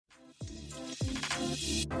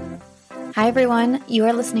Hi, everyone. You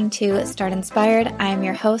are listening to Start Inspired. I am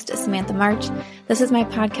your host, Samantha March. This is my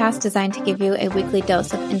podcast designed to give you a weekly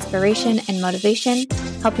dose of inspiration and motivation,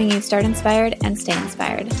 helping you start inspired and stay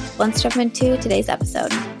inspired. Let's jump into today's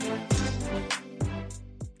episode.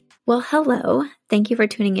 Well, hello. Thank you for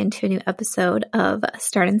tuning in to a new episode of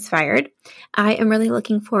Start Inspired. I am really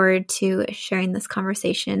looking forward to sharing this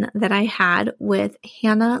conversation that I had with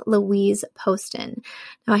Hannah Louise Poston.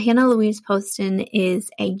 Now, Hannah Louise Poston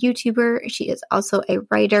is a YouTuber. She is also a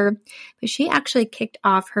writer, but she actually kicked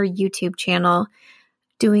off her YouTube channel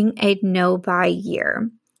doing a no-buy year.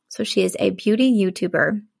 So she is a beauty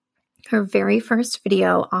YouTuber. Her very first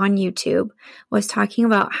video on YouTube was talking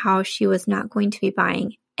about how she was not going to be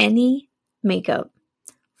buying any makeup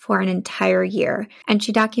for an entire year. And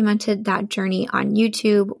she documented that journey on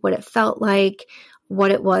YouTube, what it felt like, what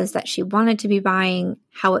it was that she wanted to be buying,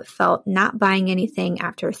 how it felt not buying anything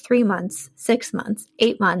after 3 months, 6 months,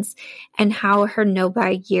 8 months, and how her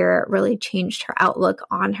no-buy year really changed her outlook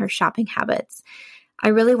on her shopping habits. I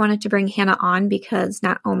really wanted to bring Hannah on because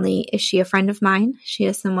not only is she a friend of mine, she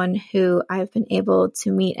is someone who I've been able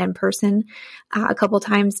to meet in person a couple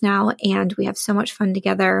times now, and we have so much fun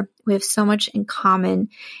together. We have so much in common,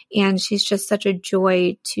 and she's just such a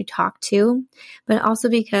joy to talk to, but also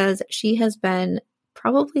because she has been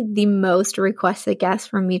probably the most requested guest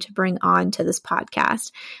for me to bring on to this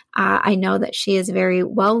podcast. I know that she is very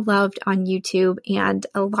well loved on YouTube, and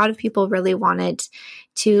a lot of people really wanted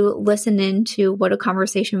to listen in to what a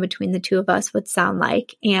conversation between the two of us would sound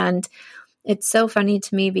like. And it's so funny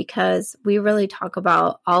to me because we really talk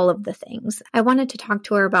about all of the things. I wanted to talk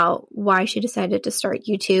to her about why she decided to start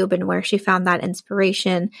YouTube and where she found that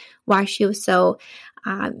inspiration, why she was so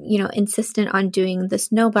insistent on doing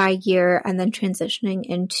this no-buy year and then transitioning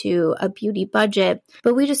into a beauty budget.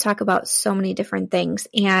 But we just talk about so many different things.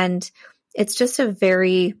 And it's just a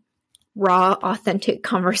very raw, authentic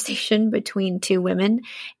conversation between two women.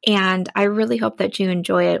 And I really hope that you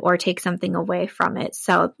enjoy it or take something away from it.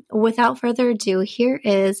 So without further ado, here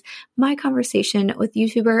is my conversation with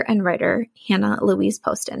YouTuber and writer Hannah Louise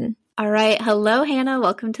Poston. All right. Hello, Hannah.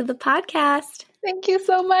 Welcome to the podcast. Thank you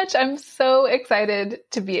so much. I'm so excited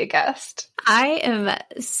to be a guest. I am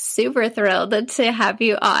super thrilled to have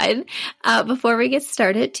you on. Before we get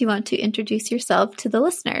started, do you want to introduce yourself to the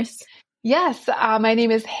listeners? Yes, my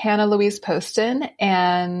name is Hannah Louise Poston,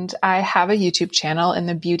 and I have a YouTube channel in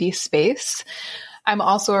the beauty space. I'm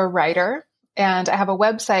also a writer, and I have a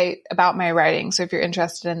website about my writing. So if you're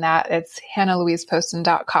interested in that, it's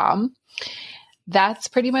hannahlouiseposton.com. That's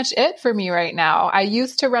pretty much it for me right now. I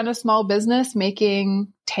used to run a small business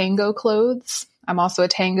making tango clothes. I'm also a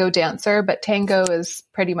tango dancer, but tango is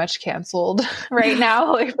pretty much canceled right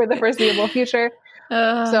now, like for the foreseeable future. So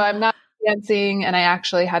I'm not dancing, and I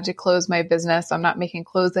actually had to close my business. So I'm not making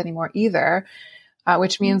clothes anymore either,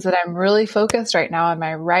 which means that I'm really focused right now on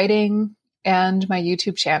my writing and my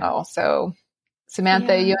YouTube channel. So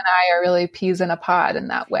Samantha, you and I are really peas in a pod in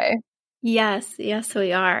that way. Yes,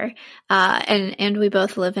 we are. And we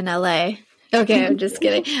both live in LA. Okay, I'm just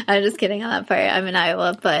kidding. I'm just kidding on that part. I'm in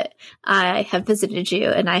Iowa, but I have visited you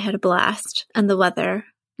and I had a blast, and the weather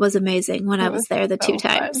was amazing when I was there the two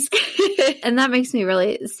times. And that makes me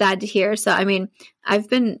really sad to hear. So, I've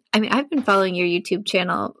been following your YouTube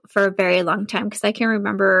channel for a very long time because I can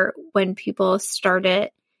remember when people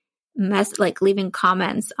started leaving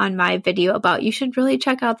comments on my video about, you should really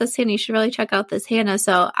check out this Hannah. You should really check out this Hannah.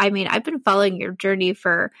 So, I've been following your journey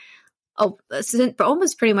for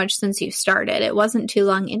almost pretty much since you started. It wasn't too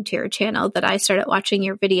long into your channel that I started watching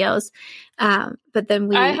your videos. But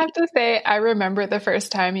then I have to say, I remember the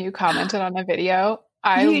first time you commented on a video,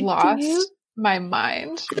 I lost my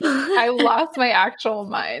mind. I lost my actual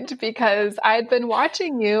mind because I'd been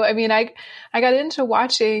watching you. I got into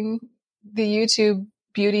watching the YouTube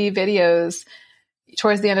beauty videos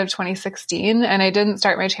towards the end of 2016, and I didn't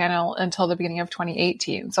start my channel until the beginning of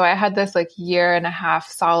 2018. So I had this year and a half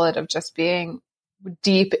solid of just being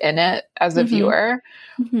deep in it as a viewer.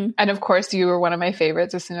 Mm-hmm. And of course you were one of my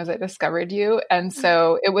favorites as soon as I discovered you. And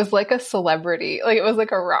so it was like a celebrity, it was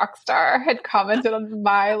like a rock star had commented on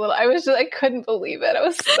I couldn't believe it. I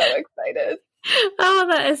was so excited. Oh,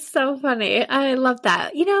 that is so funny. I love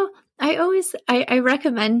that. I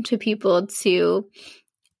recommend to people to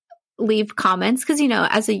leave comments because,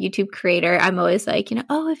 as a YouTube creator, I'm always like,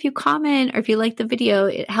 if you comment or if you like the video,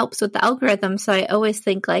 it helps with the algorithm. So I always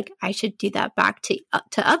think I should do that back to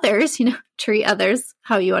others, treat others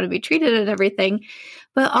how you want to be treated and everything.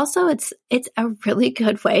 But also it's a really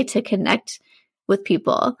good way to connect with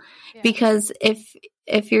people because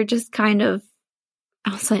if you're just kind of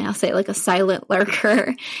I'll say like a silent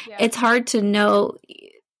lurker. Yeah. It's hard to know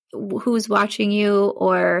who's watching you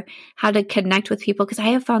or how to connect with people, because I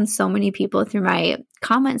have found so many people through my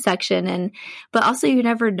comment section, but also you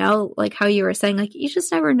never know, like how you were saying, like you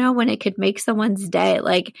just never know when it could make someone's day.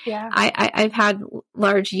 Like I've had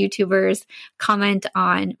large YouTubers comment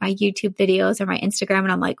on my YouTube videos or my Instagram,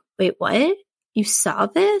 and I'm like, wait, what? You saw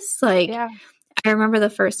this? Like, I remember the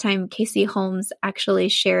first time Casey Holmes actually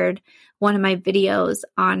shared one of my videos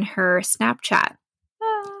on her Snapchat.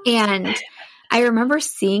 And I remember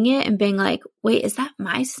seeing it and being like, wait, is that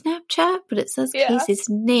my Snapchat? But it says Casey's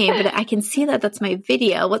name, but I can see that that's my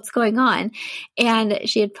video. What's going on? And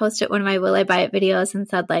she had posted one of my Will I Buy It videos and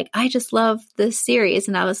said like, I just love this series.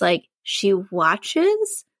 And I was like, she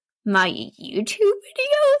watches my YouTube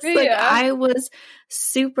videos? Like I was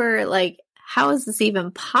super like, how is this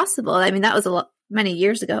even possible? I mean, that was many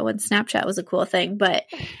years ago when Snapchat was a cool thing, but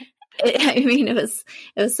it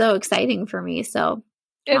was so exciting for me. So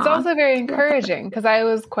it's also very encouraging because I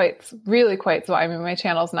was really quite small. I mean, my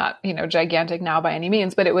channel's not, gigantic now by any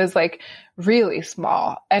means, but it was like really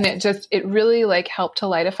small. And it really like helped to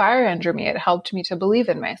light a fire under me. It helped me to believe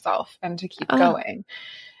in myself and to keep going.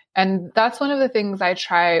 And that's one of the things I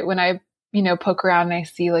try when I, poke around and I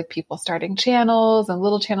see like people starting channels and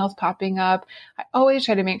little channels popping up. I always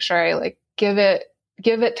try to make sure I like give it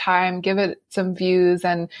time, give it some views,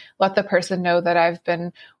 and let the person know that I've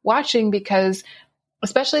been watching, because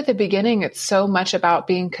especially at the beginning, it's so much about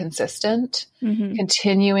being consistent,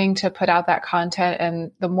 continuing to put out that content.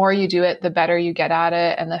 And the more you do it, the better you get at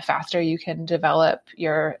it and the faster you can develop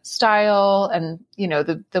your style. And,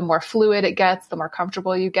 the more fluid it gets, the more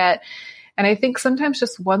comfortable you get. And I think sometimes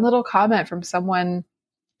just one little comment from someone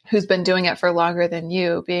who's been doing it for longer than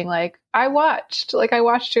you being like, I watched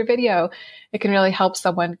your video. It can really help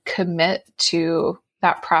someone commit to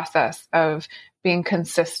that process of being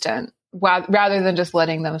consistent, rather than just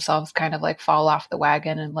letting themselves kind of like fall off the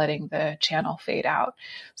wagon and letting the channel fade out.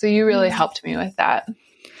 So you really helped me with that.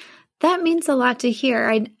 That means a lot to hear.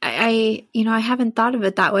 I haven't thought of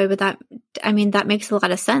it that way, but that makes a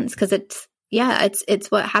lot of sense, because it's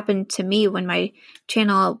what happened to me when my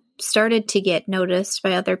channel started to get noticed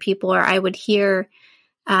by other people, or I would hear,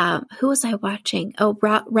 who was I watching? Oh,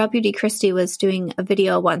 Raw Beauty Christie was doing a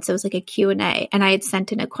video once. It was like a Q&A, and I had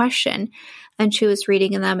sent in a question, and she was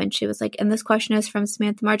reading them, and she was like, and this question is from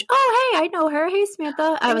Samantha March. Oh, hey, I know her. Hey,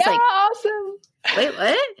 Samantha. I was like, awesome. Wait,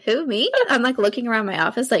 what? Who, me? I'm like looking around my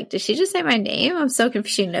office like, did she just say my name? I'm so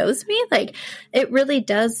confused. She knows me? Like, it really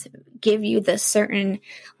does give you this certain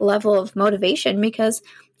level of motivation, because,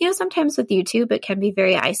 sometimes with YouTube, it can be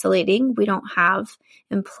very isolating. We don't have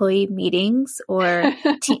employee meetings or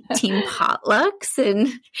team potlucks and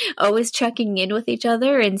always checking in with each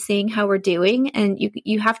other and seeing how we're doing. And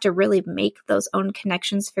you have to really make those own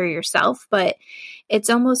connections for yourself. But it's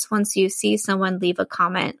almost, once you see someone leave a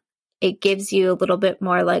comment, it gives you a little bit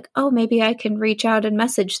more like, oh, maybe I can reach out and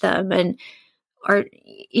message them. Or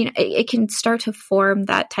it can start to form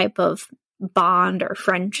that type of bond or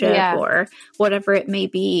friendship or whatever it may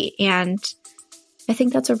be. And I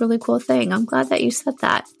think that's a really cool thing. I'm glad that you said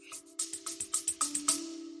that.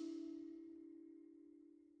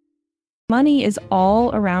 Money is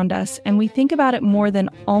all around us, and we think about it more than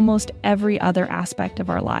almost every other aspect of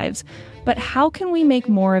our lives. But how can we make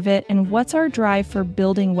more of it, and what's our drive for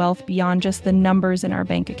building wealth beyond just the numbers in our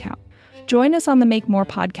bank account? Join us on the Make More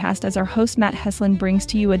podcast as our host Matt Heslin brings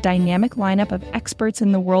to you a dynamic lineup of experts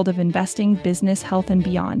in the world of investing, business, health, and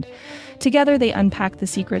beyond. Together, they unpack the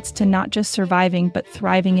secrets to not just surviving, but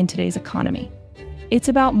thriving in today's economy. It's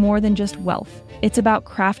about more than just wealth. It's about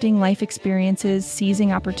crafting life experiences,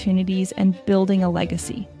 seizing opportunities, and building a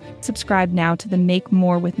legacy. Subscribe now to the Make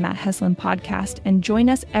More with Matt Heslin podcast and join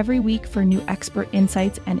us every week for new expert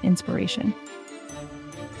insights and inspiration.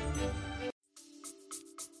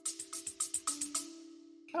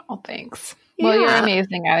 Oh, thanks. Yeah. Well, you're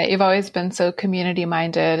amazing at it. You've always been so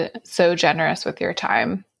community-minded, so generous with your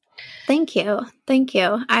time. Thank you. Thank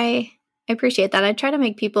you. I appreciate that. I try to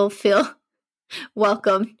make people feel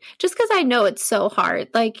welcome, just because I know it's so hard.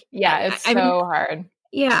 Like, it's so hard.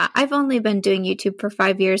 Yeah. I've only been doing YouTube for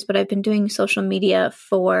 5 years, but I've been doing social media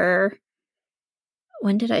for,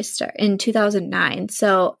 when did I start? In 2009.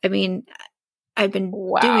 So, I mean, I've been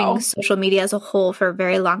doing social media as a whole for a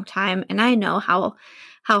very long time. And I know how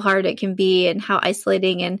hard it can be and how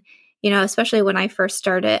isolating. And, especially when I first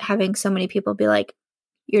started, having so many people be like,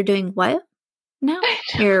 you're doing what now?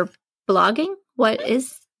 You're blogging? What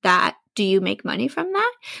is that? do you make money from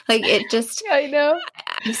that? Like it just, I know.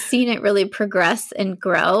 I've seen it really progress and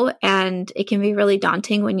grow. And it can be really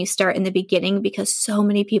daunting when you start in the beginning, because so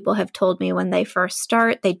many people have told me when they first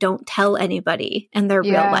start, they don't tell anybody in their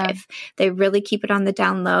real life. They really keep it on the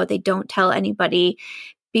down low. They don't tell anybody,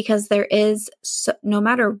 because there is, no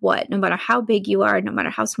matter what, no matter how big you are, no matter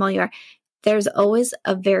how small you are, there's always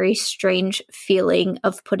a very strange feeling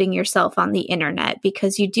of putting yourself on the internet,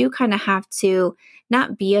 because you do kind of have to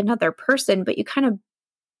not be another person, but you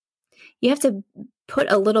have to put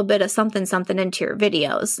a little bit of something into your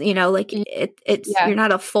videos, like you're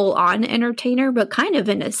not a full on entertainer, but kind of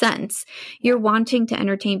in a sense, you're wanting to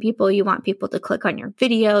entertain people. You want people to click on your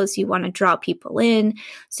videos. You want to draw people in.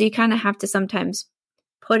 So you kind of have to sometimes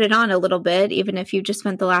put it on a little bit, even if you just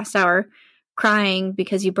spent the last hour crying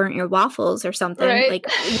because you burnt your waffles or something. Right. Like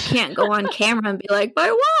you can't go on camera and be like,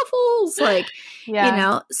 my waffles, like,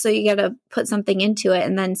 so you got to put something into it,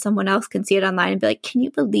 and then someone else can see it online and be like, can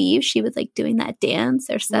you believe she was like doing that dance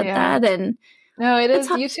or said that? And no, it is.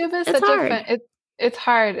 YouTube is such hard. It's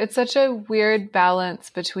hard. It's such a weird balance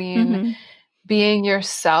between being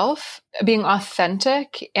yourself, being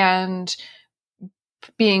authentic, and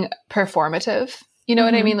being performative. You know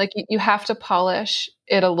what I mean? Like you have to polish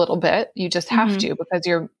it a little bit. You just have to, because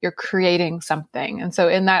you're creating something. And so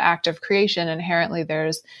in that act of creation, inherently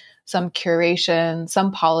there's some curation,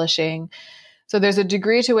 some polishing. So there's a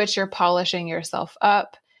degree to which you're polishing yourself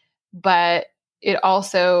up, but it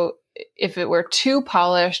also, if it were too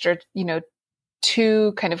polished or,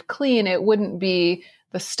 too kind of clean, it wouldn't be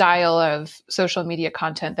the style of social media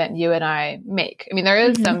content that you and I make. I mean, there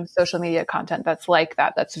is some social media content that's like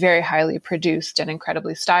that, that's very highly produced and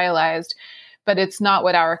incredibly stylized, but it's not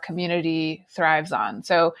what our community thrives on.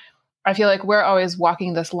 So I feel like we're always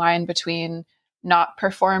walking this line between not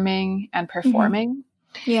performing and performing.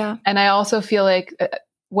 Yeah. And I also feel like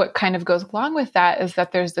what kind of goes along with that is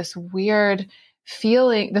that there's this weird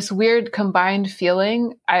feeling, this weird combined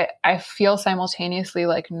feeling. I feel simultaneously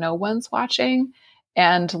like no one's watching,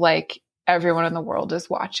 and like everyone in the world is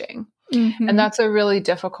watching. And that's a really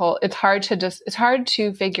difficult, it's hard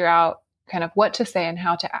to figure out kind of what to say and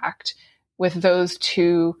how to act with those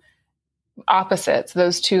two opposites,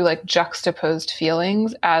 those two like juxtaposed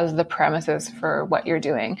feelings as the premises for what you're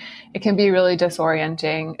doing. It can be really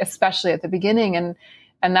disorienting, especially at the beginning.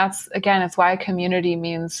 And that's, again, it's why community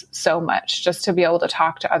means so much, just to be able to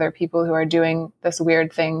talk to other people who are doing this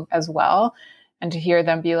weird thing as well, and to hear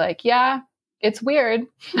them be like, yeah, it's weird.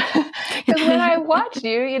 Because when I watch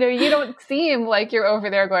you, you don't seem like you're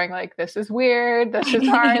over there going like, this is weird, this is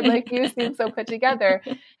hard. Like you seem so put together.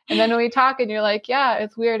 And then when we talk and you're like, yeah,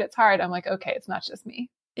 it's weird, it's hard, I'm like, okay, it's not just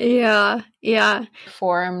me. Yeah.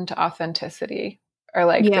 Formed authenticity, or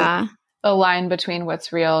like the line between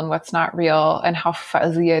what's real and what's not real, and how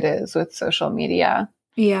fuzzy it is with social media.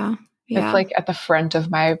 Yeah. It's like at the front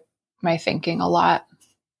of my thinking a lot.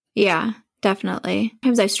 Yeah. Definitely.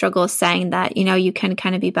 Sometimes I struggle saying that, you can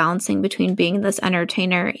kind of be balancing between being this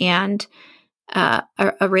entertainer and a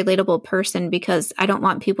relatable person, because I don't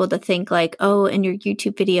want people to think like, oh, in your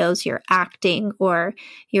YouTube videos, you're acting, or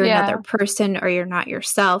you're another person, or you're not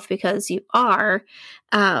yourself, because you are.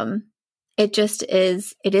 It just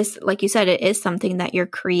is, it is, like you said, it is something that you're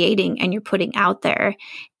creating and you're putting out there.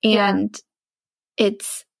 And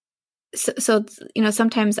it's, so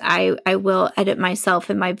sometimes I will edit myself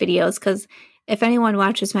in my videos, because if anyone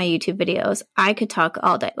watches my YouTube videos, I could talk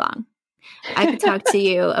all day long. I could talk to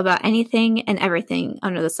you about anything and everything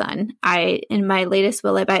under the sun. In my latest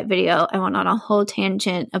Will I Bite video, I went on a whole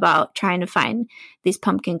tangent about trying to find these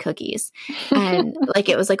pumpkin cookies. And like,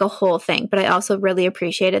 it was like a whole thing. But I also really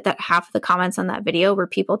appreciated that half of the comments on that video were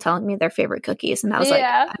people telling me their favorite cookies. And I was like,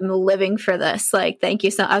 I'm living for this. Like, thank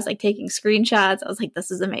you. So I was like taking screenshots. I was like,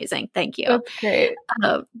 this is amazing. Thank you. That's great.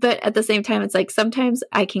 But at the same time, it's like, sometimes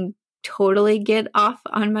I can totally get off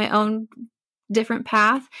on my own different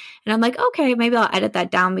path. And I'm like, okay, maybe I'll edit that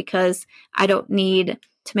down, because I don't need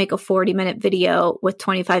to make a 40-minute video with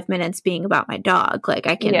 25 minutes being about my dog. Like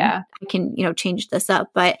I can, change this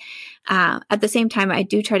up. But at the same time, I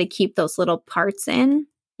do try to keep those little parts in.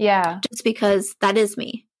 Yeah. Just because that is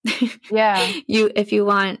me. Yeah. If you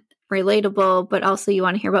want relatable, but also you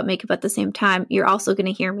want to hear about makeup at the same time, you're also going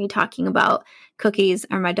to hear me talking about cookies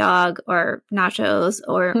or my dog or nachos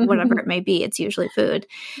or whatever it may be. It's usually food.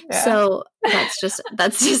 Yeah. So that's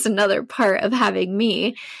just another part of having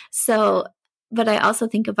me. So, but I also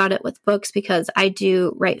think about it with books, because I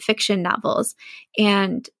do write fiction novels,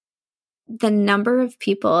 and the number of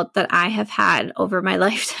people that I have had over my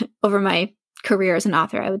life, over my career as an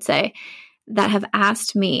author, I would say, that have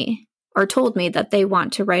asked me or told me that they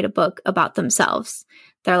want to write a book about themselves.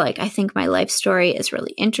 they're like, I think my life story is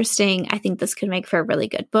really interesting. I think this could make for a really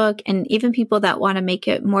good book. And even people that want to make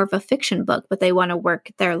it more of a fiction book, but they want to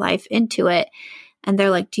work their life into it. And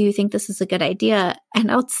they're like, do you think this is a good idea?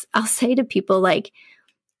 And I'll say to people, like,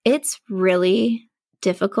 it's really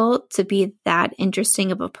difficult to be that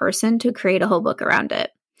interesting of a person to create a whole book around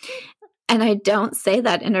it. And I don't say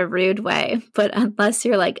that in a rude way, but unless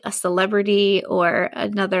you're like a celebrity or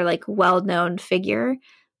another like well-known figure,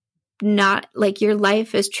 not like your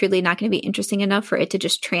life is truly not going to be interesting enough for it to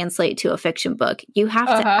just translate to a fiction book. You have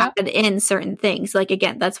to add in certain things. Like,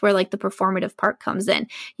 again, that's where like the performative part comes in.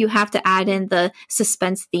 You have to add in the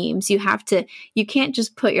suspense themes. You can't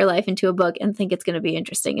just put your life into a book and think it's going to be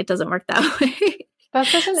interesting. It doesn't work that way. That's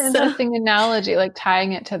such an interesting analogy, like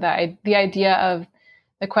tying it to the idea of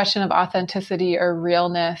the question of authenticity or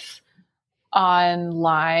realness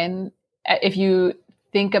online. If you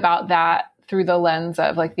think about that through the lens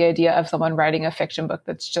of like the idea of someone writing a fiction book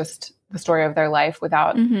that's just the story of their life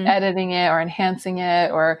without editing it or enhancing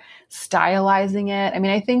it or stylizing it. I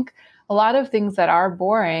mean, I think a lot of things that are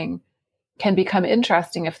boring can become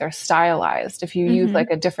interesting if they're stylized, if you use like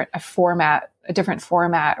a different format,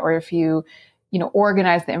 or if you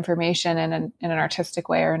organize the information in an artistic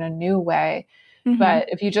way or in a new way. But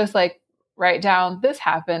if you just like write down this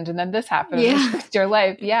happened and then this happened, it's your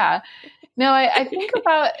life. Yeah. No, I think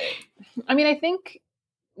about, I think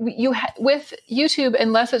with YouTube,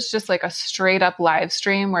 unless it's just like a straight up live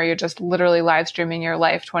stream where you're just literally live streaming your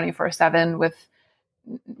life 24/7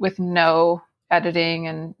 with no editing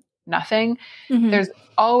and nothing, there's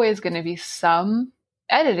always going to be some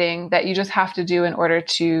editing that you just have to do in order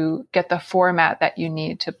to get the format that you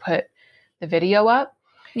need to put the video up.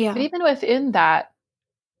 Yeah. But even within that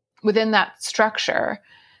structure,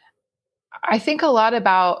 I think a lot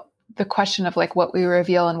about the question of like what we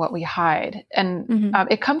reveal and what we hide. And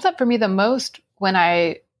it comes up for me the most when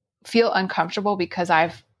I feel uncomfortable because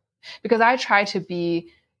I try to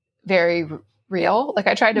be very real. Like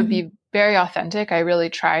I try to be very authentic. I really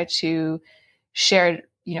try to share,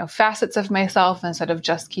 facets of myself instead of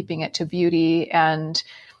just keeping it to beauty. And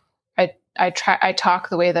I talk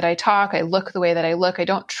the way that I talk. I look the way that I look. I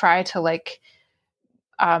don't try to like,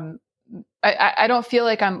 I don't feel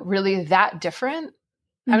like I'm really that different.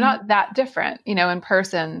 I'm not that different, in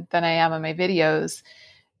person than I am in my videos.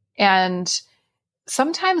 And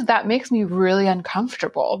sometimes that makes me really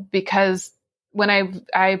uncomfortable because when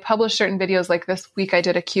I publish certain videos, like this week, I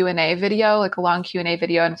did a Q&A video, like a long Q&A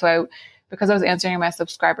video. And so because I was answering my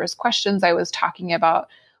subscribers' questions, I was talking about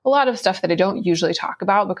a lot of stuff that I don't usually talk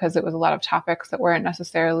about because it was a lot of topics that weren't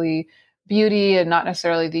necessarily beauty and not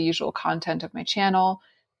necessarily the usual content of my channel.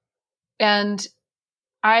 And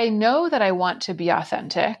I know that I want to be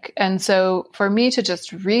authentic. And so for me to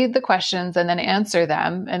just read the questions and then answer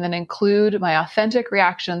them and then include my authentic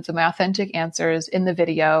reactions and my authentic answers in the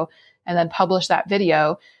video and then publish that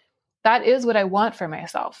video, that is what I want for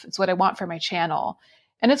myself. It's what I want for my channel.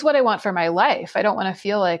 And it's what I want for my life. I don't want to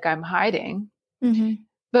feel like I'm hiding.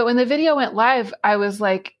 But when the video went live, I was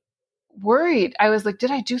like worried. I was like,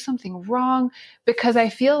 did I do something wrong? Because I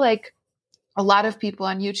feel like a lot of people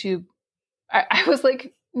on YouTube, I was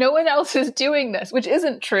like, no one else is doing this, which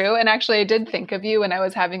isn't true. And actually, I did think of you when I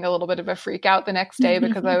was having a little bit of a freak out the next day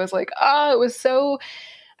because I was like, I was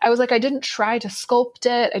like, I didn't try to sculpt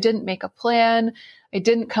it. I didn't make a plan. I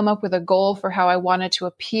didn't come up with a goal for how I wanted to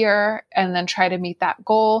appear and then try to meet that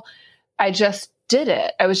goal. I just did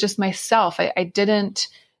it. I was just myself. I didn't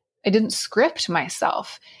script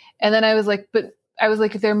myself. And then I was like,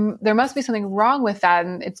 there must be something wrong with that.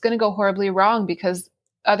 And it's going to go horribly wrong because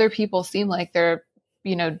other people seem like they're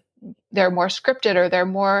more scripted or they're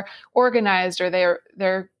more organized or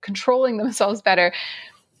they're controlling themselves better.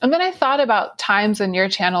 And then I thought about times in your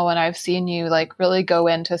channel when I've seen you like really go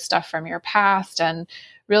into stuff from your past and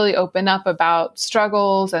really open up about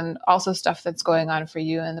struggles and also stuff that's going on for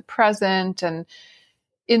you in the present and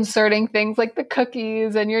inserting things like the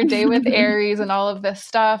cookies and your day with Aries and all of this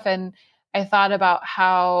stuff. And I thought about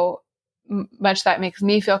how much that makes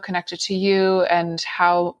me feel connected to you and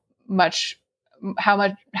how that's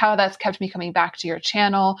kept me coming back to your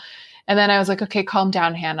channel. And then I was like, okay, calm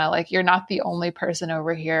down, Hannah. Like, you're not the only person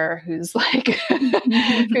over here who's like,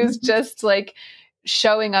 who's just like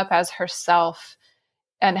showing up as herself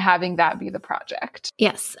and having that be the project.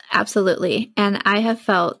 Yes, absolutely. And I have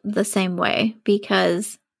felt the same way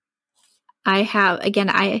because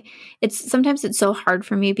sometimes it's so hard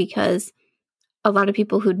for me because a lot of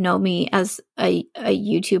people who know me as a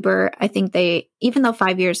YouTuber, I think even though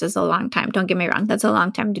 5 years is a long time, don't get me wrong, that's a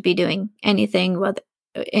long time to be doing anything,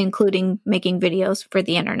 including making videos for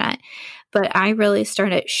the internet. But I really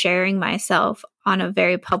started sharing myself on a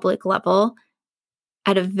very public level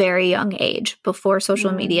at a very young age, before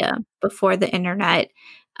social media, before the internet.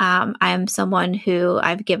 I am someone who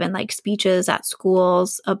I've given like speeches at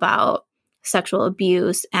schools about sexual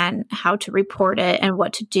abuse and how to report it and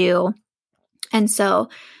what to do. And so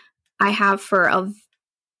I have for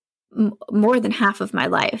more than half of my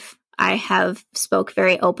life, I have spoke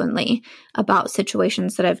very openly about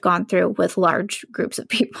situations that I've gone through with large groups of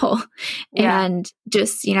people. Yeah. And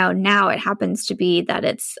just, now it happens to be that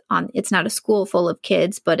it's not a school full of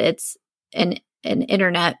kids, but it's an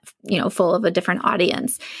internet, full of a different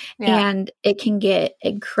audience. Yeah. And it can get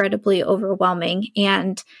incredibly overwhelming.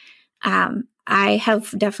 And I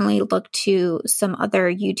have definitely looked to some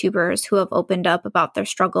other YouTubers who have opened up about their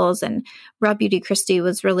struggles. And Raw Beauty Christy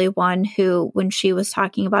was really one who, when she was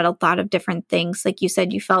talking about a lot of different things, like you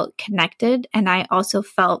said, you felt connected. And I also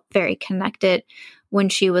felt very connected when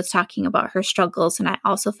she was talking about her struggles. And I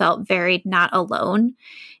also felt very not alone.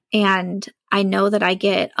 And I know that I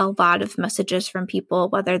get a lot of messages from people,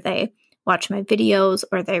 whether they watch my videos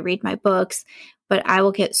or they read my books, but I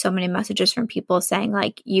will get so many messages from people saying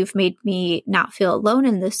like, you've made me not feel alone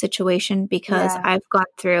in this situation because I've gone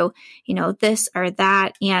through, this or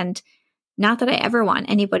that. And not that I ever want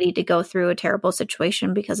anybody to go through a terrible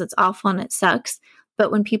situation, because it's awful and it sucks.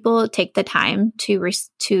 But when people take the time to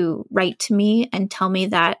write to me and tell me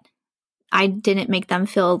that I didn't make them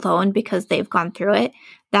feel alone because they've gone through it,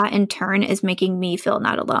 that in turn is making me feel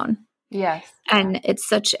not alone. Yes. And it's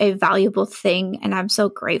such a valuable thing. And I'm so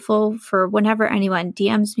grateful for whenever anyone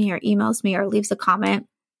DMs me or emails me or leaves a comment,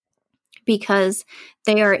 because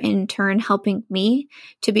they are in turn helping me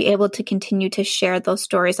to be able to continue to share those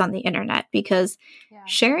stories on the internet, because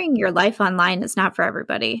sharing your life online is not for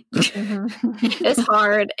everybody. It's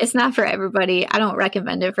hard. It's not for everybody. I don't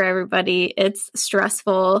recommend it for everybody. It's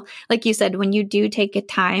stressful. Like you said, when you do take a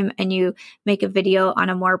time and you make a video on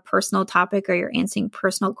a more personal topic, or you're answering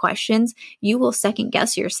personal questions, you will second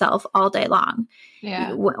guess yourself all day long.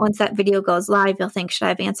 Yeah. Once that video goes live, you'll think, should I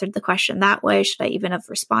have answered the question that way? Should I even have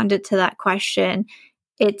responded to that question?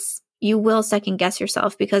 You will second guess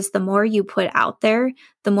yourself, because the more you put out there,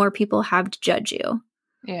 the more people have to judge you.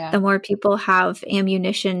 Yeah. The more people have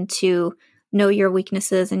ammunition to know your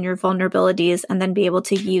weaknesses and your vulnerabilities, and then be able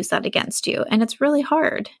to use that against you. And it's really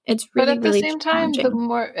hard. It's really, but at the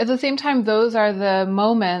same time, those are the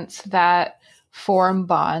moments that form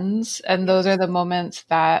bonds, and those are the moments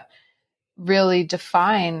that really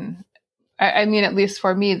define, I mean, at least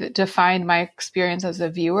for me, that defined my experience as a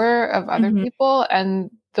viewer of other people. And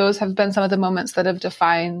those have been some of the moments that have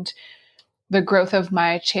defined the growth of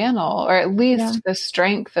my channel, or at least the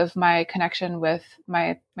strength of my connection with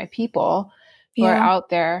my people who are out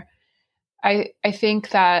there. I think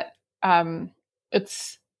that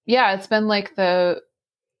it's been like the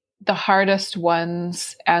hardest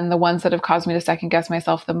ones, and the ones that have caused me to second guess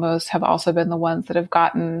myself the most have also been the ones that have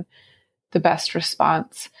gotten the best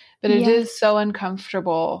response. But it is so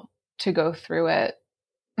uncomfortable to go through it.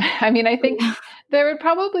 I mean, I think there would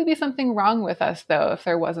probably be something wrong with us, though, if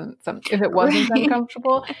it wasn't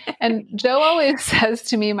uncomfortable. And Joe always says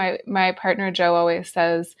to me, my partner Joe always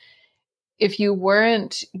says, if you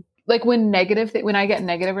weren't like, when I get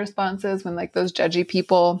negative responses, when like those judgy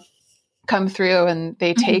people come through and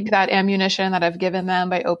they take that ammunition that I've given them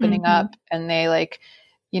by opening up, and they like,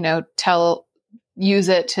 use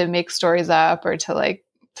it to make stories up, or to like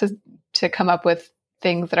to come up with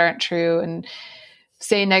things that aren't true and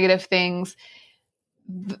say negative things.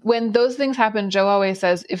 When those things happen, Joe always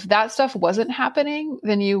says, if that stuff wasn't happening,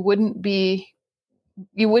 then you'd be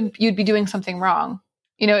doing something wrong.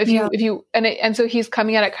 So he's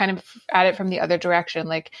coming at it from the other direction.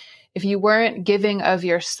 Like, if you weren't giving of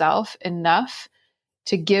yourself enough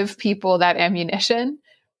to give people that ammunition,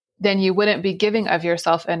 then you wouldn't be giving of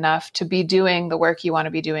yourself enough to be doing the work you want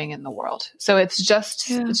to be doing in the world. So it's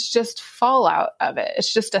just fallout of it.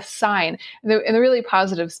 It's just a sign. And the really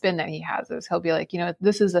positive spin that he has is he'll be like,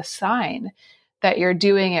 this is a sign that you're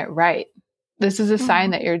doing it right. This is a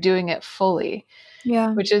sign that you're doing it fully.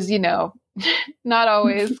 Yeah. Which is, not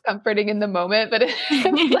always comforting in the moment, but at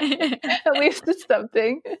least it's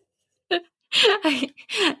something.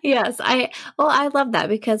 Yes. I love that,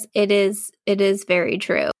 because it is very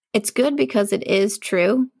true. It's good because it is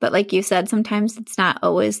true, but like you said, sometimes it's not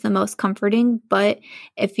always the most comforting. But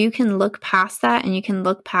if you can look past that, and you can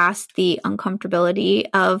look past the uncomfortability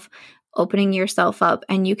of opening yourself up,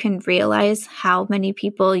 and you can realize how many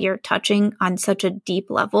people you're touching on such a deep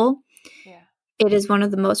level, it is one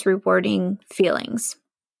of the most rewarding feelings.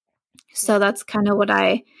 So that's kind of what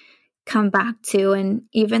I come back to. And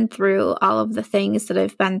even through all of the things that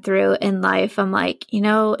I've been through in life, I'm like,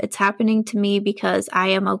 it's happening to me because I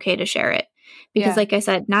am okay to share it. Because like I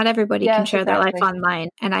said, not everybody can share their life online.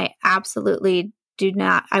 And I absolutely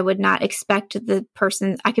I would not expect the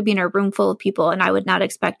person, I could be in a room full of people and I would not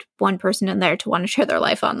expect one person in there to want to share their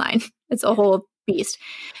life online. It's a whole beast.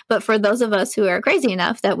 But for those of us who are crazy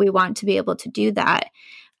enough that we want to be able to do that,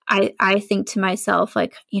 I think to myself,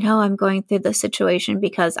 like, I'm going through this situation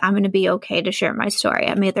because I'm going to be okay to share my story.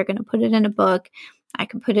 I'm either going to put it in a book, I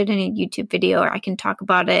can put it in a YouTube video, or I can talk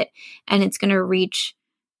about it, and it's going to reach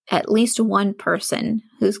at least one person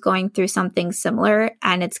who's going through something similar,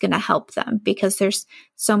 and it's going to help them. Because there's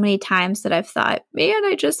so many times that I've thought, man,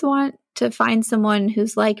 I just want to find someone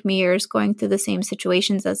who's like me or is going through the same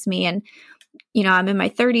situations as me. And I'm in my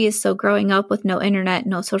 30s, so growing up with no internet,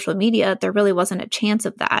 no social media, there really wasn't a chance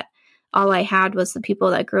of that. All I had was the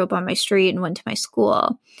people that grew up on my street and went to my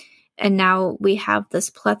school. And now we have this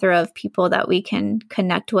plethora of people that we can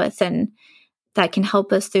connect with and that can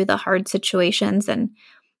help us through the hard situations. And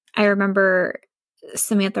I remember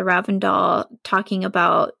Samantha Ravndal talking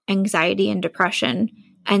about anxiety and depression.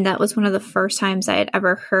 And that was one of the first times I had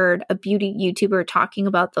ever heard a beauty YouTuber talking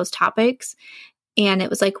about those topics. And it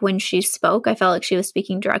was like when she spoke, I felt like she was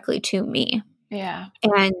speaking directly to me. Yeah.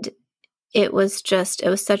 And it was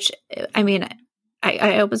such,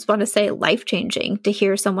 I always want to say life-changing to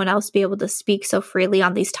hear someone else be able to speak so freely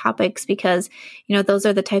on these topics, because, those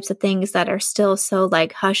are the types of things that are still so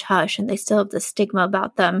like hush hush, and they still have the stigma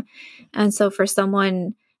about them. And so for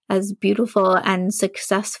someone as beautiful and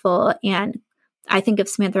successful, and I think of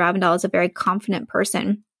Samantha Ravndal as a very confident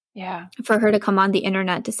person. Yeah. For her to come on the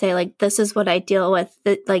internet to say, like, this is what I deal with,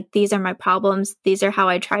 like, these are my problems, these are how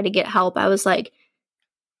I try to get help. I was like,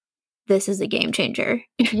 this is a game changer.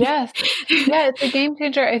 Yes. Yeah, it's a game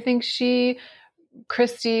changer. I think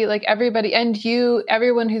Christy, like everybody, and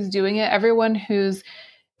everyone who's doing it, everyone who's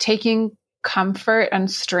taking comfort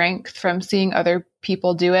and strength from seeing other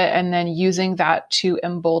people do it and then using that to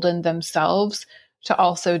embolden themselves to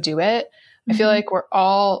also do it. I feel like we're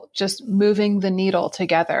all just moving the needle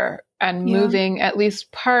together and moving at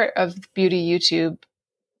least part of beauty YouTube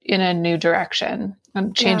in a new direction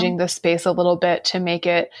and changing the space a little bit to make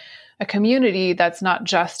it a community that's not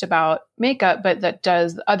just about makeup, but that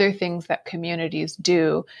does other things that communities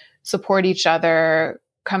do, support each other,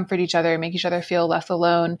 comfort each other, make each other feel less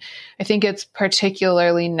alone. I think it's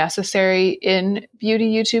particularly necessary in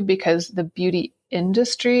beauty YouTube because the beauty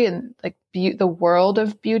industry and like the world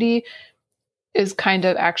of beauty is kind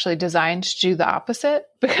of actually designed to do the opposite,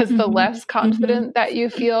 because the less confident that you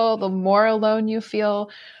feel, the more alone you feel,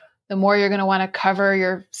 the more you're going to want to cover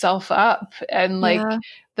yourself up. And like,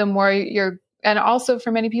 the more and also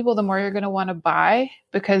for many people, the more you're going to want to buy,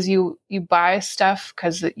 because you buy stuff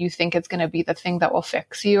because you think it's going to be the thing that will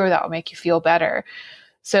fix you or that will make you feel better.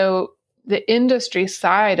 So the industry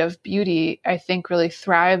side of beauty, I think, really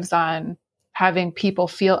thrives on having people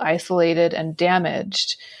feel isolated and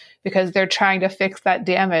damaged, because they're trying to fix that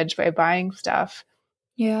damage by buying stuff.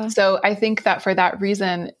 Yeah. So I think that for that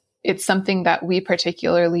reason, it's something that we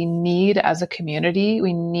particularly need as a community.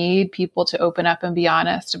 We need people to open up and be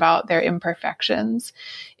honest about their imperfections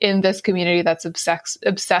in this community that's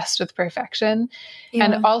obsessed with perfection. Yeah.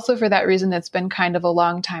 And also for that reason, it's been kind of a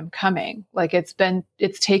long time coming. Like it's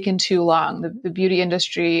taken too long. The beauty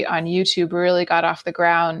industry on YouTube really got off the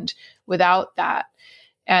ground without that.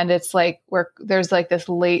 And it's like there's like this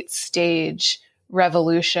late stage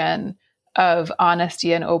revolution of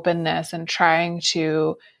honesty and openness and trying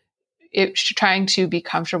to be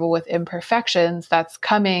comfortable with imperfections that's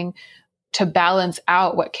coming to balance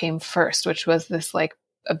out what came first, which was this like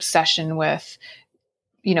obsession with,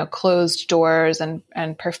 closed doors and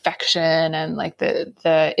perfection and like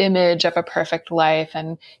the image of a perfect life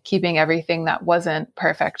and keeping everything that wasn't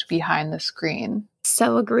perfect behind the screen.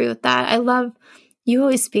 So agree with that. You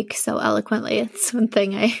always speak so eloquently. It's one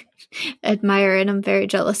thing I admire, and I'm very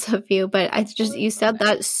jealous of you. But you said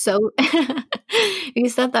that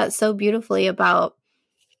so beautifully about,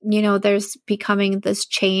 there's becoming this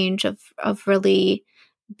change of really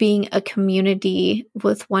being a community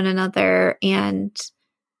with one another. And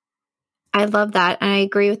I love that. And I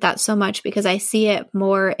agree with that so much, because I see it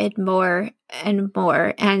more and more and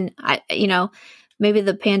more. And maybe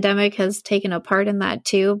the pandemic has taken a part in that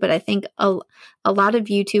too, but I think a lot of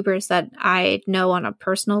YouTubers that I know on a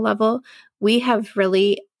personal level, we have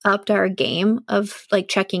really upped our game of like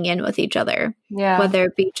checking in with each other, whether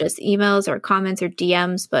it be just emails or comments or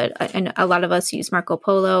DMs. And a lot of us use Marco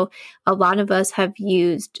Polo. A lot of us have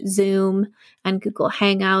used Zoom and Google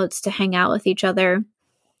Hangouts to hang out with each other,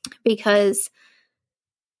 because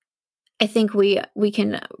I think we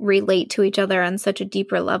can relate to each other on such a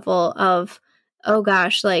deeper level of, oh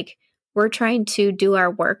gosh, like we're trying to do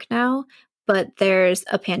our work now, but there's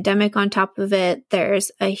a pandemic on top of it.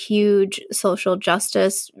 There's a huge social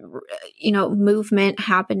justice, movement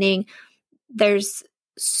happening. There's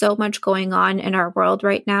so much going on in our world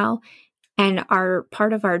right now. And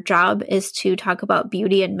part of our job is to talk about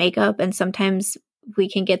beauty and makeup. And sometimes we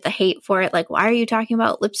can get the hate for it. Like, why are you talking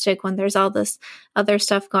about lipstick when there's all this other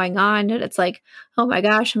stuff going on? And it's like, oh my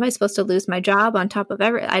gosh, am I supposed to lose my job on top of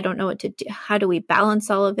I don't know what to do. How do we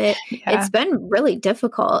balance all of it? Yeah. It's been really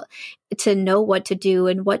difficult to know what to do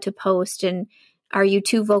and what to post. And are you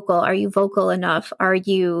too vocal? Are you vocal enough? Are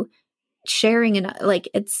you sharing enough? Like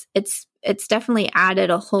it's definitely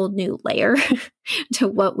added a whole new layer to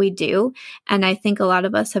what we do. And I think a lot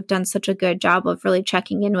of us have done such a good job of really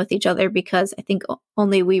checking in with each other, because I think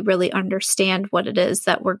only we really understand what it is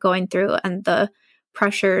that we're going through and the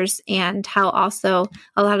pressures, and how also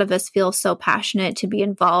a lot of us feel so passionate to be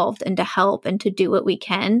involved and to help and to do what we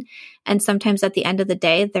can. And sometimes at the end of the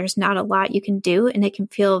day, there's not a lot you can do, and it can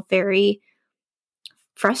feel very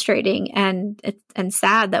frustrating and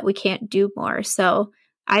sad that we can't do more. So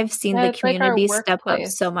I've seen the community step up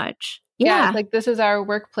so much. Yeah. It's like, this is our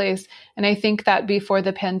workplace. And I think that before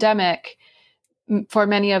the pandemic, for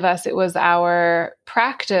many of us, it was our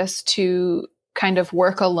practice to kind of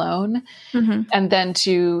work alone, and then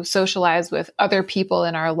to socialize with other people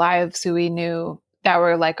in our lives who we knew that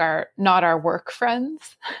were like not our work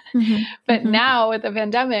friends. But now with the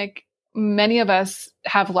pandemic, many of us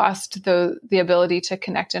have lost the ability to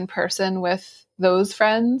connect in person with those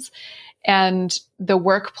friends. And the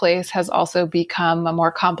workplace has also become a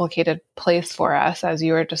more complicated place for us, as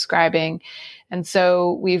you were describing. And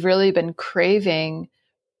so we've really been craving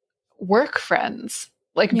work friends,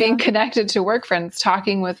 like being connected to work friends,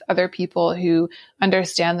 talking with other people who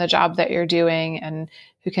understand the job that you're doing and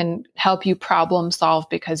who can help you problem solve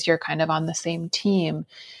because you're kind of on the same team.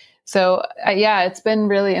 So it's been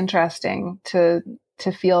really interesting to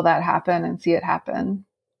feel that happen and see it happen.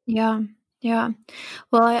 Yeah. Yeah.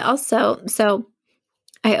 Well, I always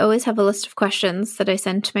have a list of questions that I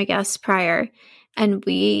send to my guests prior, and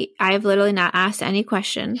I've literally not asked any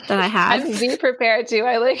question that I have. I'm be prepared to.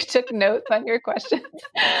 I took notes on your questions.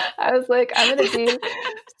 I was like, I'm going to be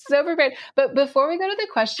so prepared. But before we go to the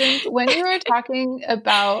questions, when you were talking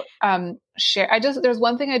about there's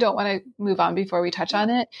one thing I don't want to move on before we touch on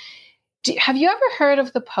it. Have you ever heard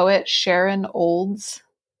of the poet Sharon Olds?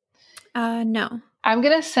 No. I'm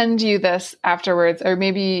going to send you this afterwards, or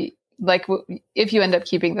maybe if you end up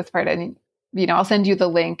keeping this part, and I'll send you the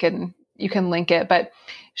link and you can link it. But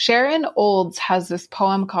Sharon Olds has this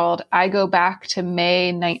poem called I Go Back to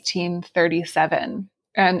May 1937.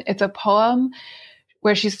 And it's a poem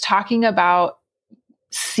where she's talking about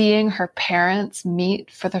seeing her parents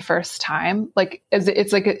meet for the first time.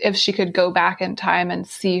 It's like if she could go back in time and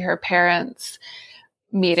see her parents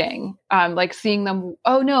meeting, seeing them.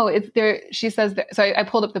 Oh no, it's there. She says, so I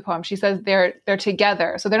pulled up the poem. She says they're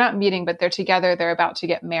together. So they're not meeting, but they're together. They're about to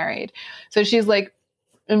get married. So she's like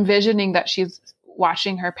envisioning that she's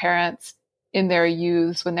watching her parents in their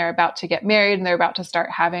youths when they're about to get married and they're about to start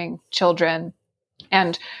having children.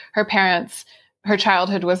 And her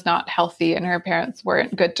childhood was not healthy and her parents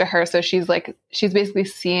weren't good to her. So she's basically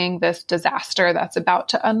seeing this disaster that's about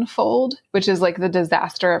to unfold, which is like the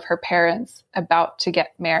disaster of her parents about to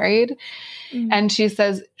get married. And she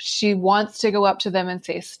says she wants to go up to them and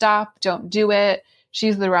say, stop, don't do it.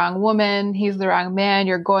 She's the wrong woman. He's the wrong man.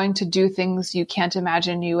 You're going to do things you can't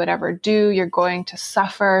imagine you would ever do. You're going to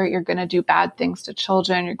suffer. You're going to do bad things to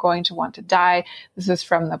children. You're going to want to die. This is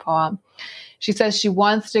from the poem. She says she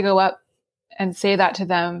wants to go up and say that to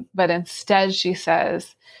them, but instead she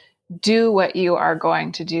says, do what you are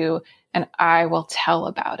going to do, and I will tell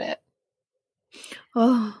about it.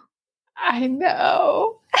 Oh, I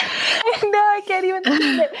know. I can't even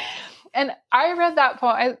see it. And I read that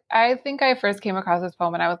poem. I think I first came across this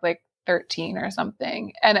poem when I was like 13 or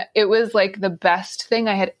something. And it was like the best thing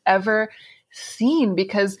I had ever seen,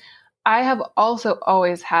 because I have also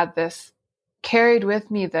always had carried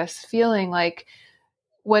with me this feeling like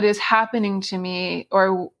what is happening to me,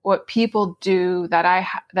 or what people do that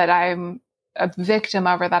I'm a victim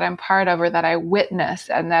of, or that I'm part of, or that I witness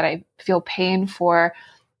and that I feel pain for,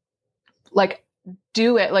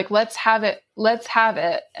 do it. Let's have it. And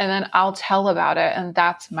then I'll tell about it. And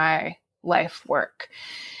that's my life work.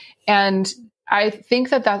 And I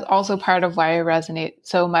think that that's also part of why I resonate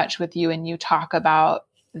so much with you. And you talk about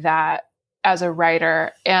that as a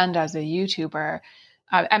writer and as a YouTuber.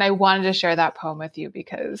 And I wanted to share that poem with you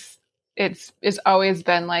because it's always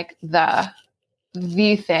been like the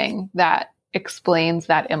the thing that explains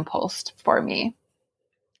that impulse for me.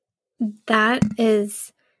 That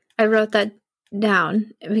is, I wrote that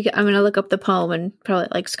down. I'm going to look up the poem and probably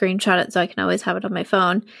like screenshot it so I can always have it on my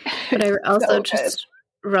phone. But I also just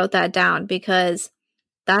wrote that down because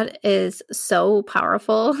that is so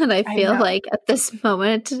powerful. And I feel like at this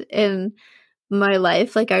moment in my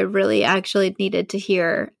life, like I really actually needed to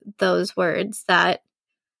hear those words that,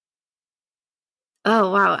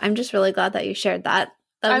 oh, wow. I'm just really glad that you shared that.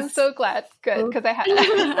 I'm so glad. Good. Because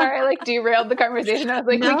sorry, I like derailed the conversation. I was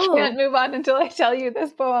like, we can't move on until I tell you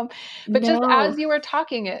this poem. But just as you were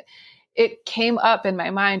talking it came up in my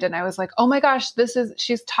mind and I was like, oh my gosh,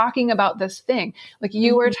 she's talking about this thing. Like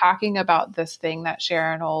you were talking about this thing that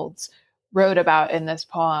Sharon Olds wrote about in this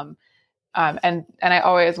poem. And I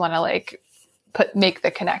always want to like make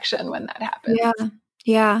the connection when that happens. Yeah.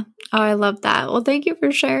 Yeah. Oh, I love that. Well, thank you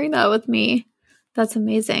for sharing that with me. That's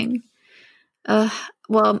amazing.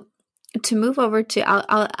 Well, to move over to,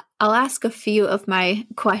 I'll ask a few of my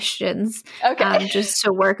questions, just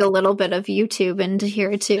to work a little bit of YouTube into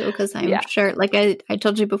here too, because I'm sure, like I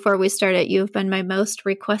told you before we started, you've been my most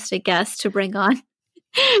requested guest to bring on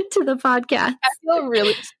to the podcast. I feel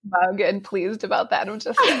really smug and pleased about that. I'm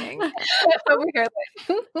just saying. Over here,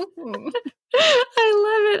 like,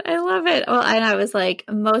 I love it. Well, and I was like,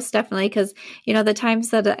 most definitely, because the times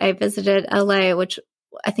that I visited LA, which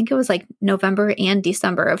I think it was like November and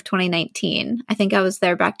December of 2019. I think I was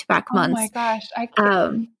there back-to-back months. Oh my gosh. I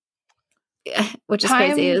can't. Which is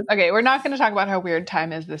crazy. Okay, we're not going to talk about how weird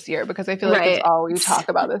time is this year because I feel like it's all we talk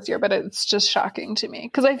about this year, but it's just shocking to me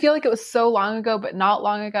because I feel like it was so long ago, but not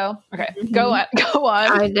long ago. Okay, go on.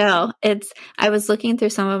 I know. I was looking through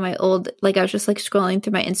some of my old, like I was just like scrolling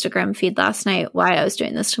through my Instagram feed last night. Why I was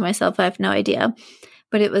doing this to myself, I have no idea.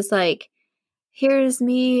 But it was like, here's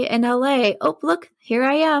me in LA. Oh, look, here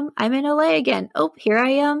I am. I'm in LA again. Oh, here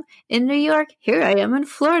I am in New York. Here I am in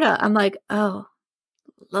Florida. I'm like, oh,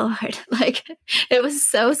 Lord. Like, it was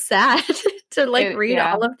so sad to read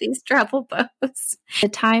all of these travel posts. The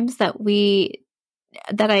times that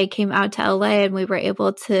I came out to LA and we were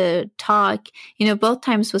able to talk, both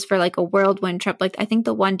times was for like a whirlwind trip. Like, I think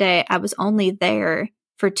the one day I was only there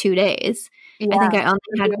for 2 days. Yeah. I think I only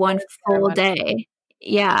had one full day.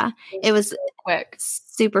 Yeah, it was quick,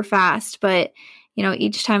 super fast. But,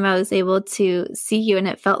 each time I was able to see you and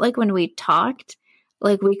it felt like when we talked,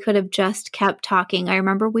 like we could have just kept talking. I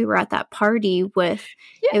remember we were at that party with,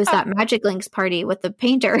 it was that Magic Links party with the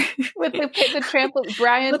painter. With the trampoline,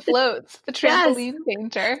 Brian Floats, the trampoline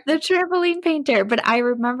painter. The trampoline painter. But I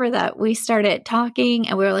remember that we started talking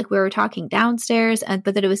and we were talking downstairs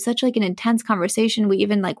but that it was such like an intense conversation. We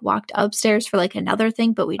even like walked upstairs for like another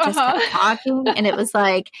thing, but we just kept talking. And it was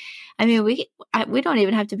like, I mean, we don't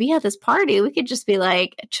even have to be at this party. We could just be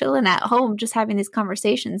like chilling at home, just having these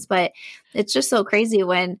conversations. But it's just so crazy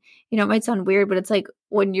when, it might sound weird, but it's like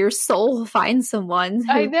when your soul finds someone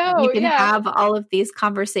who you can have all of these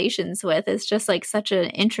conversations with. It's just like such an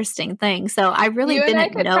interesting thing. So I really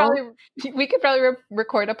didn't know. We could probably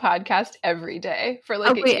record a podcast every day for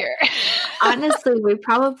like a year. Honestly, we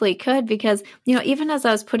probably could because, even as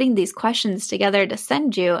I was putting these questions together to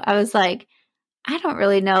send you, I was like, I don't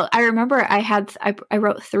really know. I remember I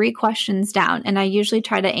wrote 3 questions down and I usually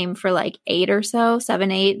try to aim for like 8 or so, 7,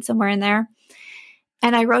 8, somewhere in there.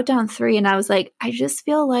 And I wrote down 3 and I was like, I just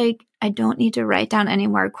feel like I don't need to write down any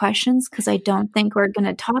more questions because I don't think we're going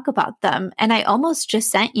to talk about them. And I almost just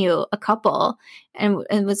sent you a couple and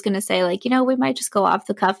was going to say like, we might just go off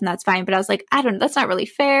the cuff and that's fine. But I was like, that's not really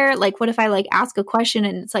fair. Like, what if I like ask a question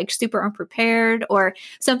and it's like super unprepared or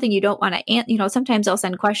something you don't want to answer? Sometimes I'll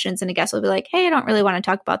send questions and a guest will be like, hey, I don't really want to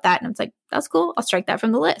talk about that. And it's like, that's cool. I'll strike that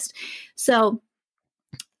from the list. So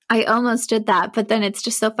I almost did that, but then it's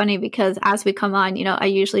just so funny because as we come on, I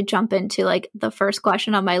usually jump into like the first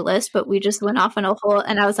question on my list, but we just went off on a whole,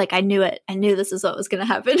 and I was like, I knew it. I knew this is what was going to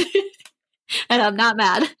happen. And I'm not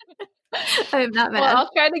mad. I'm not mad. Well,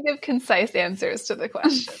 I'll try to give concise answers to the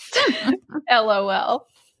questions. LOL.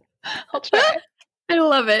 I'll try. I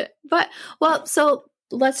love it. But, so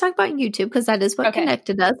let's talk about YouTube because that is what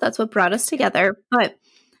connected us. That's what brought us together. But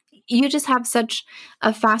you just have such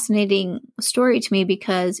a fascinating story to me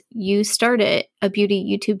because you started a beauty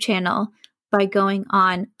YouTube channel by going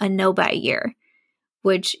on a no-buy year,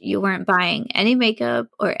 which you weren't buying any makeup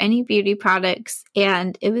or any beauty products.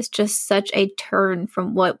 And it was just such a turn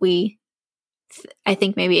from what we, I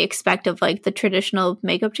think, maybe expect of like the traditional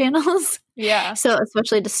makeup channels. Yeah. So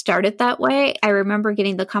especially to start it that way, I remember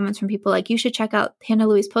getting the comments from people like, you should check out Hannah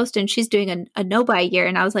Louise Poston. She's doing a no-buy year.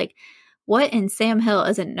 And I was like, what in Sam Hill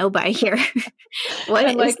isn't know by here? What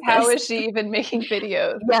and like, is how this? is she even making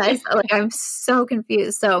videos? Yes, like I'm so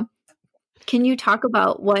confused. So can you talk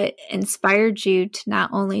about what inspired you to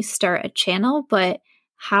not only start a channel, but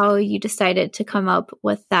how you decided to come up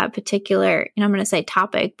with that particular, I'm going to say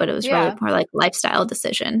topic, but it was really more like lifestyle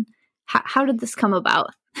decision. How did this come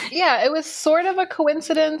about? Yeah, it was sort of a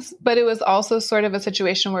coincidence, but it was also sort of a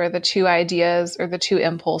situation where the two ideas or the two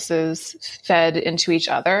impulses fed into each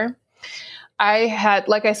other. I had,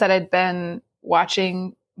 like I said, I'd been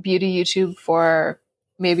watching beauty YouTube for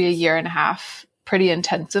maybe a year and a half pretty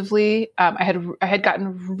intensively. I had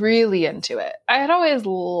gotten really into it. I had always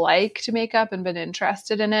liked makeup and been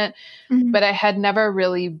interested in it, but I had never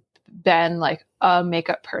really been like a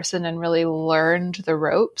makeup person and really learned the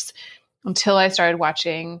ropes until I started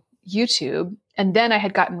watching YouTube. And then I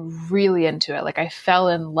had gotten really into it. Like I fell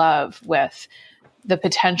in love with the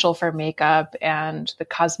potential for makeup and the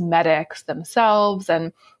cosmetics themselves.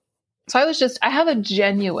 And so I have a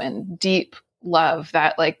genuine deep love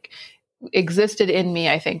that like existed in me,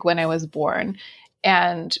 I think, when I was born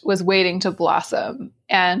and was waiting to blossom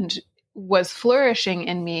and was flourishing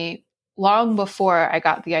in me long before I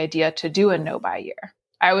got the idea to do a no buy year.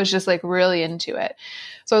 I was just like really into it.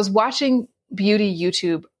 So I was watching beauty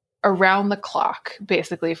YouTube around the clock,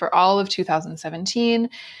 basically for all of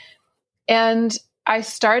 2017. And I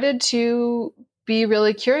started to be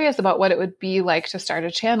really curious about what it would be like to start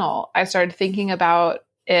a channel. I started thinking about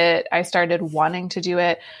it. I started wanting to do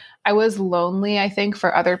it. I was lonely, I think,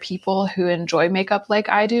 for other people who enjoy makeup like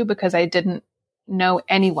I do because I didn't know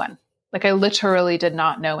anyone. Like I literally did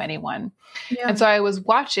not know anyone. Yeah. And so I was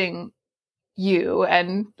watching you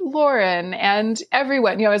and Lauren and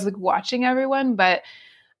everyone, I was like watching everyone, but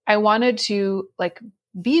I wanted to like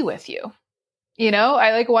be with you.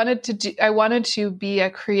 I wanted to be a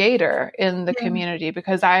creator in the community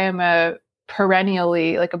because I am a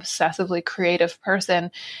perennially like obsessively creative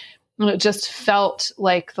person. And it just felt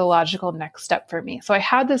like the logical next step for me. So I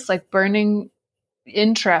had this like burning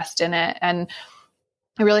interest in it. And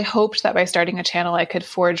I really hoped that by starting a channel, I could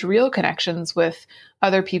forge real connections with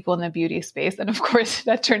other people in the beauty space. And of course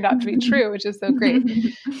that turned out to be true, which is so great.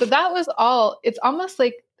 So that was all. It's almost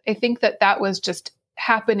like, I think that was just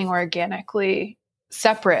happening organically,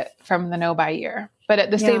 separate from the no buy year. But at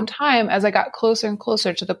the same time, as I got closer and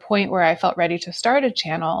closer to the point where I felt ready to start a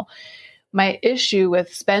channel, my issue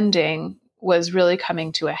with spending was really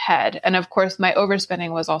coming to a head. And of course, my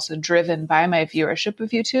overspending was also driven by my viewership of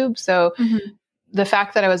YouTube. So the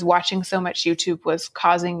fact that I was watching so much YouTube was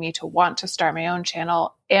causing me to want to start my own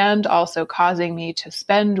channel and also causing me to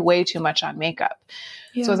spend way too much on makeup.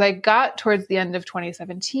 Yeah. So as I got towards the end of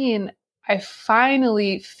 2017, I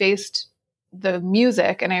finally faced the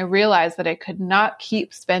music and I realized that I could not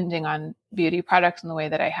keep spending on beauty products in the way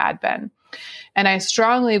that I had been. And I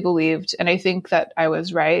strongly believed, and I think that I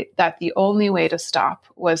was right, that the only way to stop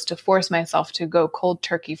was to force myself to go cold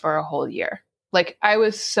turkey for a whole year. Like I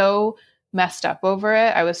was so messed up over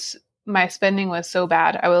it. My spending was so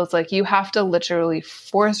bad. I was like, you have to literally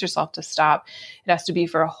force yourself to stop. It has to be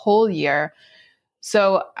for a whole year.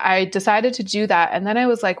 So I decided to do that. And then I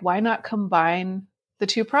was like, why not combine the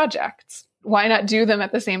two projects? Why not do them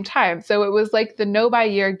at the same time? So it was like the no buy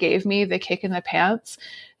year gave me the kick in the pants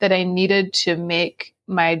that I needed to make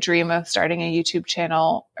my dream of starting a YouTube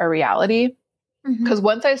channel a reality. Because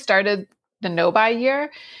once I started the no buy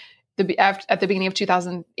year, at the beginning of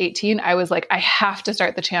 2018, I was like, I have to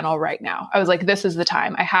start the channel right now. I was like, this is the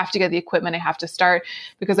time. I have to get the equipment. I have to start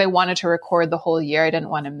because I wanted to record the whole year. I didn't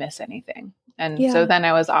want to miss anything. And so then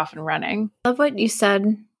I was off and running. I love what you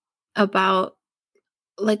said about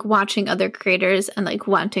like watching other creators and like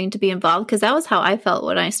wanting to be involved, because that was how I felt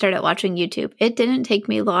when I started watching YouTube. It didn't take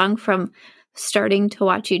me long from starting to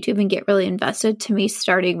watch YouTube and get really invested to me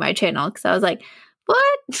starting my channel, because I was like,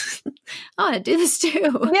 what? I want to do this too.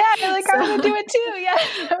 Yeah, like I want to do it too.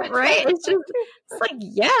 Yeah. Right? It's like,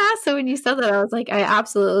 yeah. So when you said that, I was like, I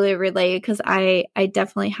absolutely relate, because I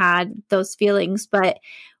definitely had those feelings. But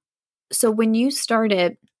so when you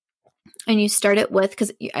started, and you started with,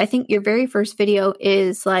 because I think your very first video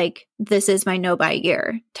is like, this is my no buy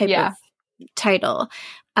year type of title.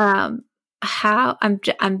 How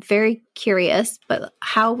I'm very curious, but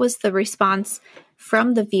how was the response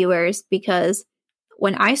from the viewers? Because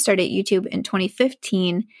when I started YouTube in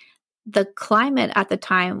 2015, the climate at the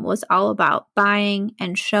time was all about buying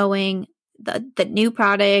and showing the new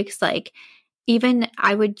products. Like, even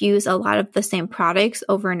I would use a lot of the same products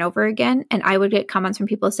over and over again. And I would get comments from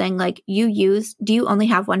people saying like, do you only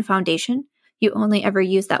have one foundation? You only ever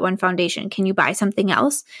use that one foundation. Can you buy something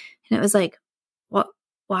else? And it was like, what?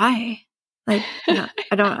 Why? Like,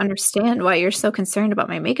 I don't understand why you're so concerned about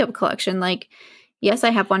my makeup collection. Like, yes, I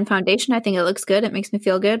have one foundation. I think it looks good. It makes me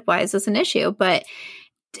feel good. Why is this an issue? But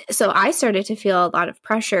so I started to feel a lot of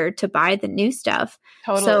pressure to buy the new stuff.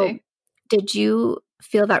 Totally. So did you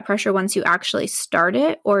feel that pressure once you actually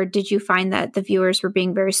started, or did you find that the viewers were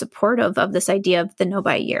being very supportive of this idea of the no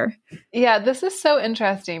buy year? Yeah, this is so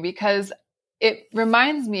interesting because it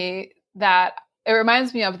reminds me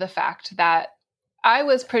of the fact that I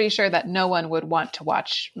was pretty sure that no one would want to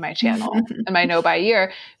watch my channel and my no buy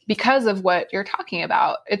year because of what you're talking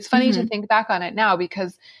about. It's funny to think back on it now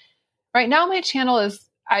because right now my channel is,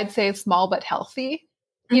 I'd say, small but healthy.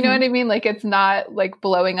 You know what I mean? Like, it's not like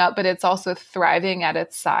blowing up, but it's also thriving at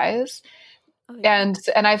its size. Oh, yeah.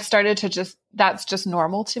 And I've started to that's just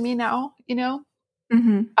normal to me now, you know?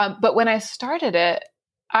 But when I started it,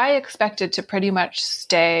 I expected to pretty much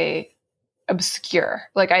stay obscure.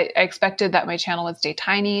 Like, I expected that my channel would stay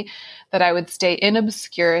tiny, that I would stay in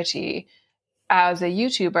obscurity as a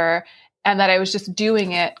YouTuber, and that I was just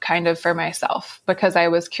doing it kind of for myself because I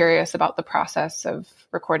was curious about the process of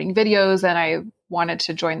recording videos and I wanted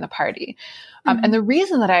to join the party. And the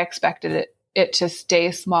reason that I expected it to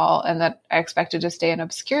stay small and that I expected to stay in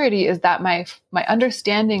obscurity is that my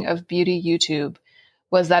understanding of beauty YouTube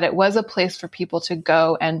was that it was a place for people to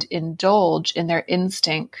go and indulge in their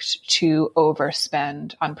instinct to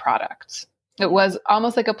overspend on products. It was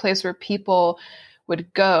almost like a place where people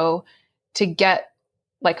would go to get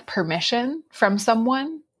like permission from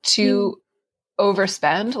someone to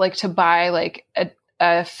overspend, like to buy like a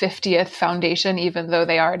 50th foundation, even though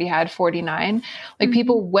they already had 49. Like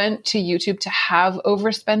people went to YouTube to have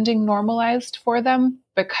overspending normalized for them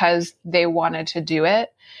because they wanted to do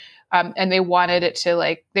it. And they wanted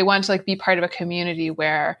to be part of a community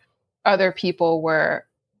where other people were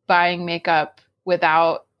buying makeup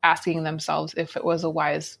without asking themselves if it was a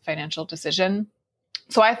wise financial decision.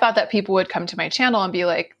 So I thought that people would come to my channel and be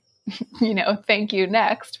like, thank you,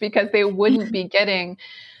 next, because they wouldn't be getting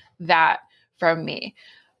that from me.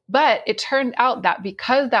 But it turned out that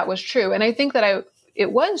because that was true, and I think that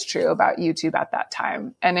it was true about YouTube at that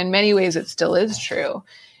time, and in many ways it still is true.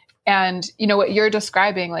 And what you're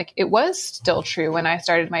describing, like, it was still true when I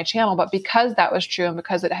started my channel, but because that was true and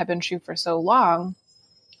because it had been true for so long,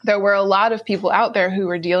 there were a lot of people out there who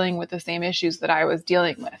were dealing with the same issues that I was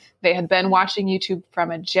dealing with. They had been watching YouTube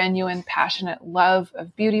from a genuine, passionate love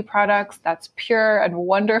of beauty products. That's pure and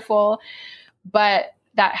wonderful. But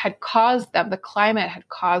that had caused them, the climate had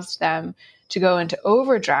caused them to go into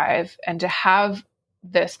overdrive and to have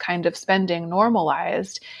this kind of spending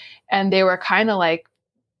normalized. And they were kind of like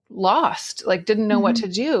lost, like didn't know what to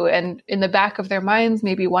do. And in the back of their minds,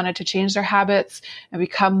 maybe wanted to change their habits and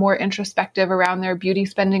become more introspective around their beauty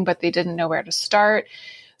spending, but they didn't know where to start.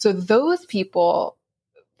 So those people,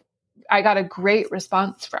 I got a great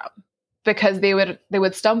response from, because they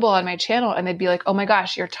would stumble on my channel and they'd be like, oh my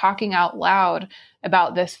gosh, you're talking out loud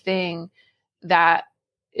about this thing that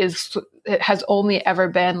it has only ever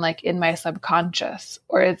been like in my subconscious,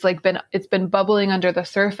 or it's been bubbling under the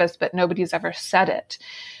surface, but nobody's ever said it.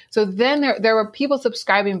 So then there were people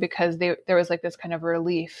subscribing because there was like this kind of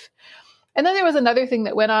relief. And then there was another thing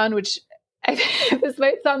that went on, which this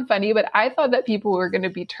might sound funny, but I thought that people were going to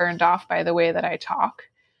be turned off by the way that I talk.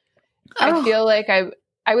 I feel like I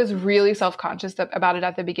was really self-conscious about it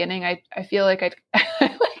at the beginning. I feel like I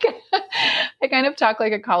kind of talk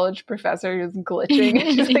like a college professor who's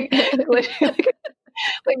glitching, just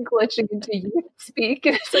like glitching into youth speak.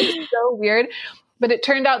 It's like so weird. But it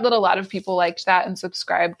turned out that a lot of people liked that and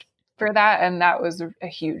subscribed for that. And that was a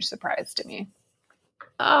huge surprise to me.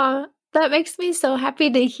 That makes me so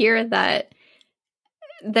happy to hear that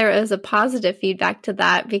there is a positive feedback to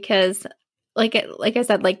that, because like I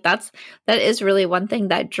said, like that is really one thing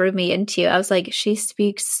that drew me into. I was like, she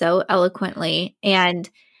speaks so eloquently, and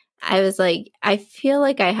I was like, I feel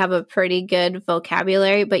like I have a pretty good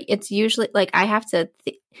vocabulary, but it's usually like I have to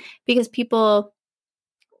because people,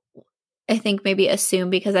 I think, maybe assume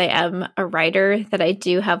because I am a writer that I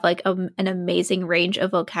do have like an amazing range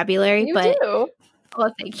of vocabulary. You do.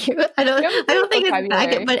 Well, thank you. I don't think it's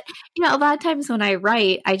that good, but a lot of times when I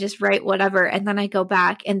write, I just write whatever, and then I go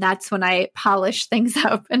back, and that's when I polish things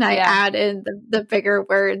up and I add in the bigger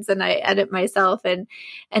words and I edit myself and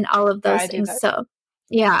all of those things. So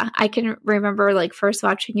yeah, I can remember like first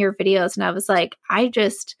watching your videos, and I was like, I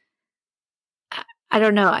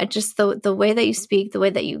don't know. I just, the way that you speak, the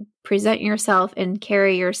way that you present yourself and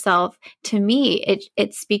carry yourself, to me,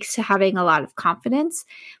 it speaks to having a lot of confidence.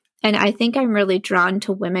 And I think I'm really drawn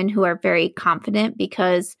to women who are very confident,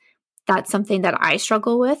 because that's something that I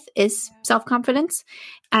struggle with is self-confidence.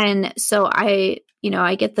 And so I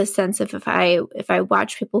get the sense of if I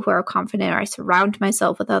watch people who are confident, or I surround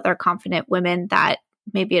myself with other confident women, that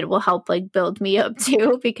maybe it will help like build me up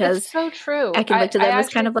too, because it's so true. I can look to them as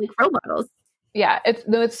kind of like role models. Yeah,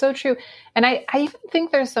 it's so true. And I even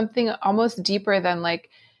think there's something almost deeper than like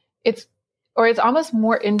it's almost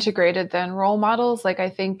more integrated than role models. Like I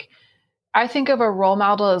think of a role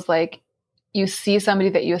model as like you see somebody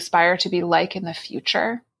that you aspire to be like in the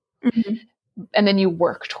future, and then you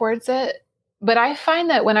work towards it. But I find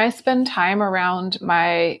that when I spend time around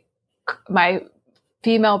my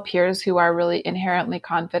female peers who are really inherently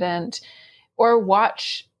confident, or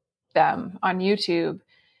watch them on YouTube,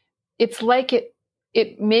 it's like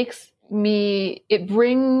it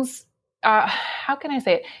brings, how can I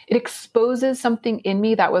say it? It exposes something in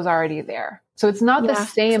me that was already there. So it's not the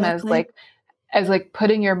same as like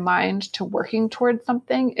putting your mind to working towards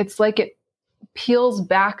something. It's like it peels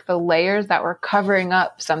back the layers that were covering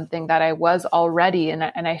up something that I was already, and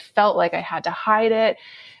I felt like I had to hide it.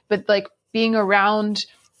 But like being around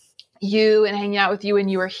you and hanging out with you when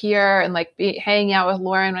you were here, and like hanging out with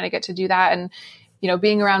Lauren when I get to do that, and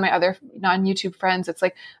being around my other non-YouTube friends, it's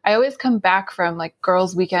like I always come back from like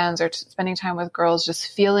girls' weekends or spending time with girls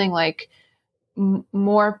just feeling like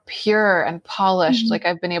more pure and polished. Like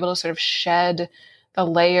I've been able to sort of shed the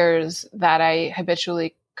layers that I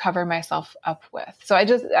habitually cover myself up with. So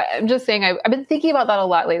I'm just saying, I've been thinking about that a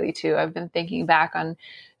lot lately too. I've been thinking back on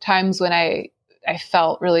times when I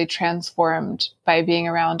felt really transformed by being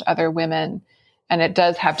around other women, and it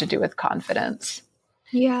does have to do with confidence.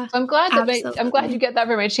 Yeah. So I'm glad you get that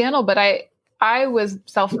from my channel, but I was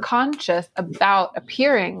self-conscious about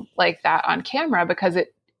appearing like that on camera because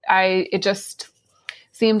it just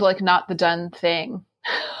seemed like not the done thing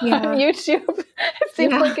on YouTube. It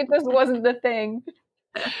seemed like it just wasn't the thing,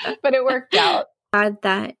 but it worked out. Glad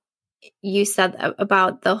that you said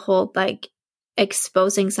about the whole like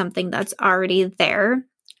exposing something that's already there.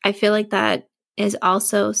 I feel like that is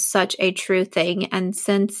also such a true thing. And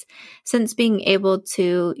since being able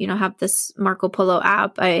to, have this Marco Polo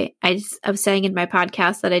app, I was saying in my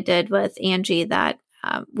podcast that I did with Angie that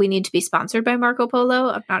we need to be sponsored by Marco Polo.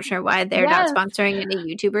 I'm not sure why they're not sponsoring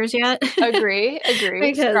any YouTubers yet. Agree.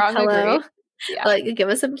 Because Agree. Yeah. Like give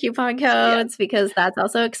us some coupon codes because that's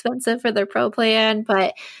also expensive for their pro plan.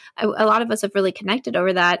 But a lot of us have really connected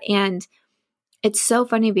over that. And it's so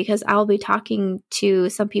funny because I'll be talking to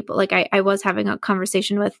some people. Like I was having a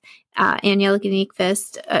conversation with Anya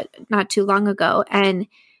Geniekvist not too long ago. And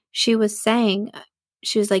she was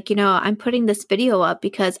like, I'm putting this video up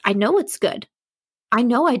because I know it's good. I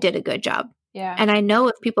know I did a good job. Yeah. And I know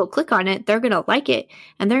if people click on it, they're going to like it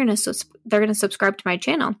and they're going to subscribe to my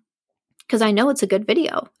channel because I know it's a good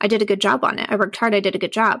video. I did a good job on it. I worked hard. I did a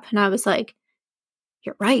good job. And I was like,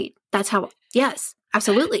 you're right. Yes,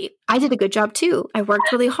 absolutely. I did a good job too. I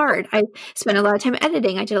worked really hard. I spent a lot of time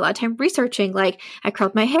editing. I did a lot of time researching. Like I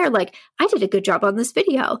curled my hair. Like I did a good job on this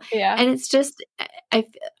video. Yeah. And it's just, I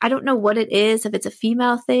don't know what it is, if it's a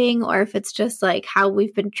female thing or if it's just like how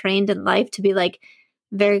we've been trained in life to be like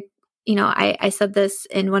very, I said this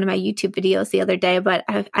in one of my YouTube videos the other day, but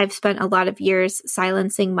I've spent a lot of years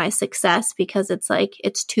silencing my success because it's like,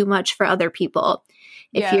 it's too much for other people.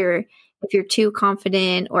 If you're too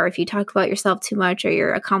confident or if you talk about yourself too much or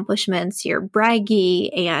your accomplishments, you're braggy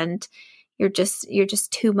and you're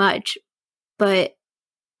just too much. But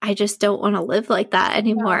I just don't want to live like that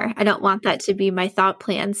anymore. No. I don't want that to be my thought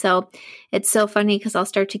plan. So it's so funny because I'll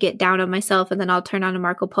start to get down on myself and then I'll turn on a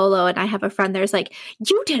Marco Polo and I have a friend there's like,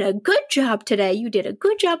 you did a good job today. You did a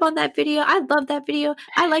good job on that video. I love that video.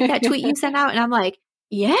 I like that tweet you sent out. And I'm like,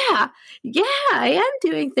 yeah, I am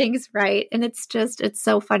doing things right. And it's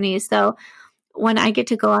so funny. So when I get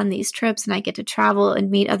to go on these trips and I get to travel and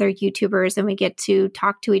meet other YouTubers and we get to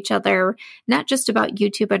talk to each other, not just about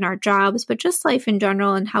YouTube and our jobs, but just life in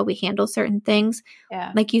general and how we handle certain things.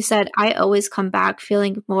 Yeah. Like you said, I always come back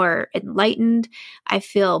feeling more enlightened. I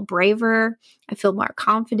feel braver. I feel more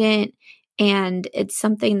confident. And it's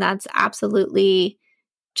something that's absolutely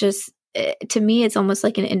just, to me, it's almost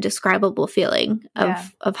like an indescribable feeling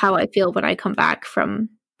of how I feel when I come back from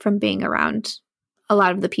being around a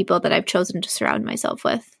lot of the people that I've chosen to surround myself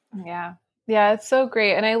with. Yeah. Yeah. It's so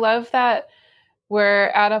great. And I love that we're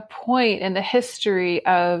at a point in the history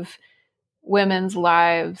of women's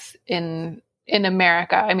lives in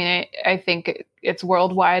America. I mean, I think it's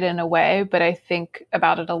worldwide in a way, but I think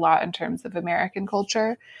about it a lot in terms of American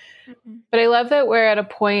culture. Mm-hmm. But I love that we're at a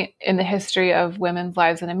point in the history of women's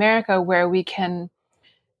lives in America where we can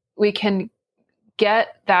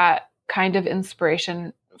get that kind of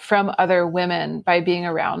inspiration from other women by being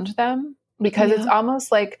around them, because it's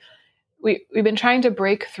almost like we've been trying to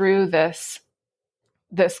break through this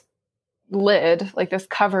lid, like this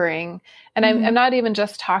covering. And I'm not even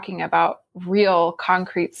just talking about real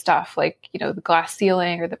concrete stuff like, the glass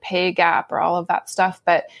ceiling or the pay gap or all of that stuff,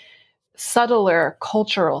 but subtler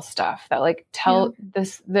cultural stuff that like tell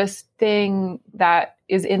this thing that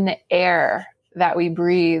is in the air that we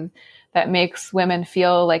breathe that makes women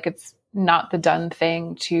feel like it's not the done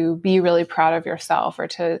thing to be really proud of yourself, or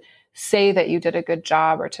to say that you did a good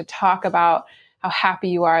job, or to talk about how happy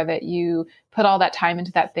you are that you put all that time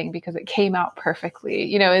into that thing because it came out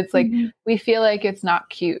perfectly. It's like, we feel like it's not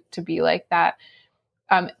cute to be like that.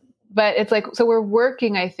 But it's like, so we're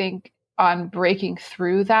working, I think, on breaking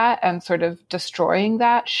through that and sort of destroying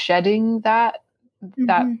that, shedding that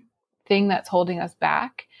thing that's holding us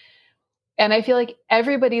back. And I feel like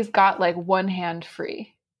everybody's got like one hand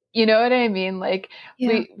free. You know what I mean? Like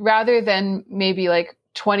we, rather than maybe like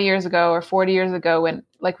 20 years ago or 40 years ago, when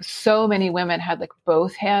like so many women had like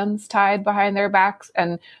both hands tied behind their backs,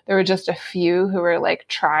 and there were just a few who were like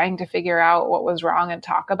trying to figure out what was wrong and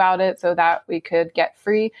talk about it so that we could get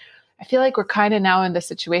free. I feel like we're kind of now in this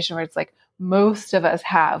situation where it's like most of us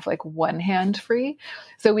have like one hand free,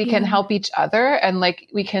 so we can help each other, and like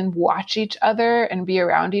we can watch each other and be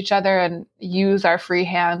around each other and use our free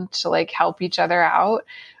hand to like help each other out.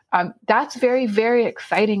 That's very, very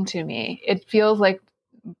exciting to me. It feels like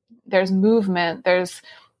there's movement,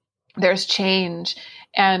 there's change.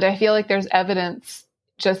 And I feel like there's evidence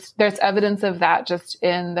of that just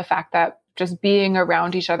in the fact that just being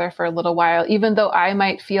around each other for a little while, even though I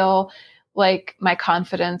might feel like my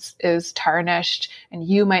confidence is tarnished and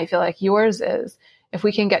you might feel like yours is, if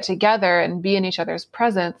we can get together and be in each other's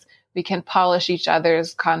presence, we can polish each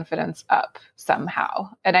other's confidence up somehow.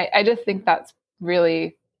 And I just think that's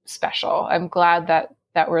really special. I'm glad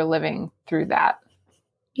that we're living through that.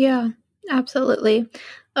 Yeah, absolutely.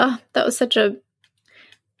 Oh, that was such a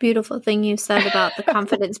beautiful thing you said about the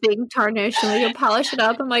confidence being tarnished and we can polish it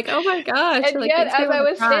up. I'm like, oh my gosh. And yet, as I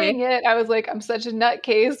was saying it, I was like, I'm such a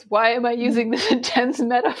nutcase. Why am I using this intense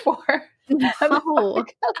metaphor? No,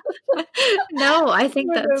 no, I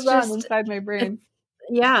think that's just inside my brain.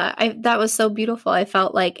 Yeah, that was so beautiful. I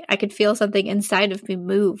felt like I could feel something inside of me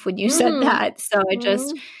move when you said that. So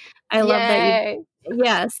I love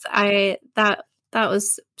that. That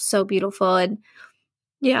was so beautiful. And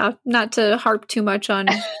yeah, not to harp too much on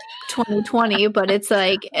 2020, but it's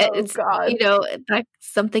like, that's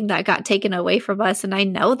something that got taken away from us. And I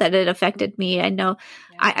know that it affected me. I know,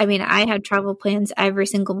 I mean, I had travel plans every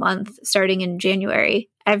single month starting in January.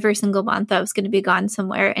 Every single month I was going to be gone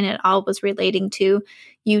somewhere, and it all was relating to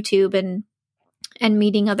YouTube and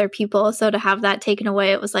meeting other people. So to have that taken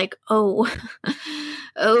away, it was like, oh,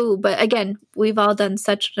 but again, we've all done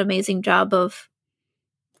such an amazing job of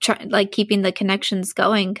keeping the connections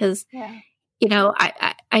going. Cause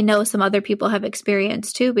I know some other people have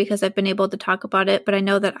experienced too, because I've been able to talk about it, but I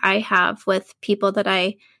know that I have with people that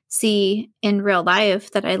I see in real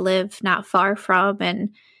life that I live not far from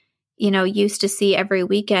and, used to see every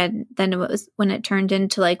weekend. Then it was when it turned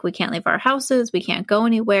into like, we can't leave our houses, we can't go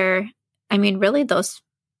anywhere. I mean, really those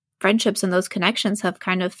friendships and those connections have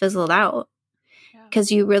kind of fizzled out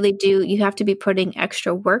because you really do, you have to be putting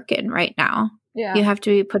extra work in right now. Yeah. You have to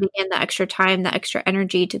be putting in the extra time, the extra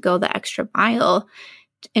energy to go the extra mile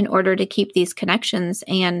in order to keep these connections.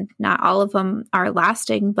 And not all of them are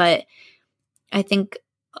lasting, but I think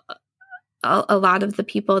a lot of the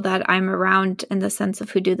people that I'm around in the sense of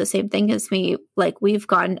who do the same thing as me, like we've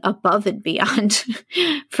gone above and beyond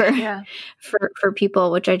for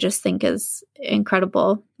people, which I just think is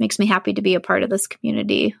incredible. Makes me happy to be a part of this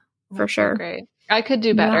community for sure. Great. I could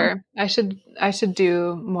do better. Yeah. I should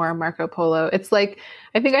do more Marco Polo. It's like,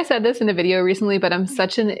 I think I said this in a video recently, but I'm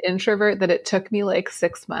such an introvert that it took me like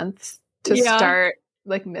 6 months to start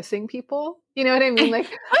like missing people. You know what I mean?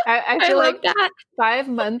 Like I feel like that. 5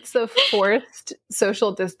 months of forced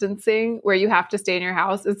social distancing where you have to stay in your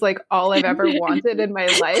house is like all I've ever wanted in my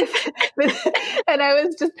life. And I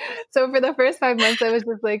was just, so for the first 5 months, I was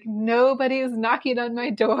just like, nobody's knocking on my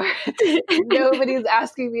door. Nobody's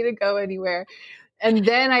asking me to go anywhere. And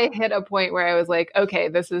then I hit a point where I was like, okay,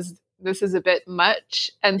 this is a bit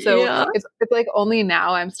much. And so it's like only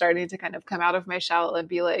now I'm starting to kind of come out of my shell and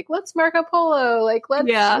be like, let's Marco Polo, like let's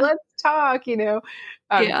talk,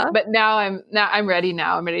 but now I'm ready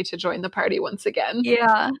now. I'm ready to join the party once again.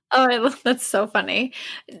 Yeah. Oh, that's so funny.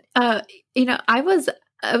 I was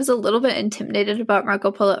a little bit intimidated about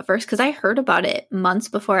Marco Polo at first because I heard about it months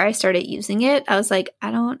before I started using it. I was like,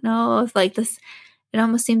 I don't know if like this, it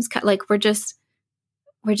almost seems like we're just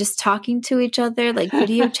we're just talking to each other, like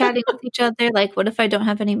video chatting with each other. Like, what if I don't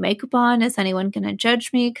have any makeup on? Is anyone going to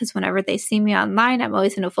judge me? Because whenever they see me online, I'm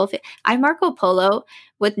always in a full fit. I Marco Polo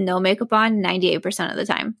with no makeup on 98% of the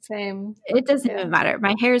time. Same. It doesn't even matter.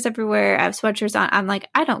 My hair is everywhere. I have sweatshirts on. I'm like,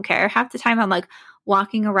 I don't care. Half the time I'm like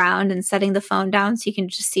walking around and setting the phone down so you can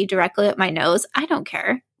just see directly at my nose. I don't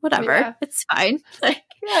care. Whatever. Yeah. It's fine. Like,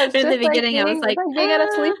 it's in the beginning, I was like being at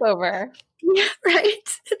a sleepover. Yeah,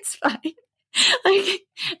 right. It's fine. Like,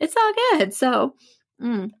 it's all good. So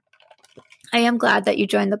I am glad that you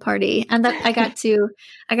joined the party and that I got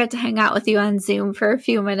to hang out with you on Zoom for a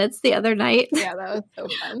few minutes the other night. Yeah, that was so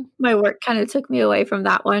fun. My work kind of took me away from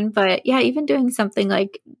that one, but yeah, even doing something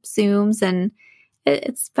like Zooms, and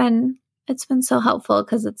it's been so helpful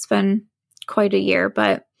because it's been quite a year.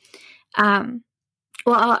 But well,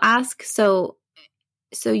 I'll ask, so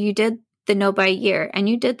you did the No by Year, and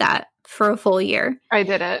you did that for a full year. I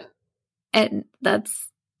did it. And that's,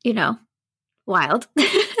 wild.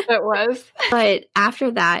 It was. But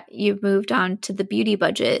after that, you moved on to the Beauty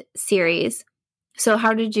Budget series. So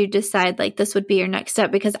how did you decide like this would be your next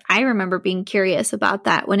step? Because I remember being curious about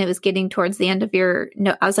that when it was getting towards the end of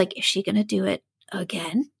I was like, is she going to do it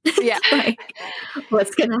again? Yeah. Like,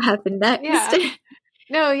 what's going to happen next? Yeah.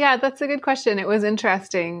 No, yeah, that's a good question. It was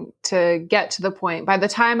interesting to get to the point. By the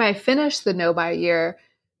time I finished the No by Year,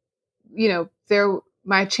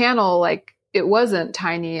 my channel, like, it wasn't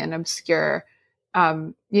tiny and obscure.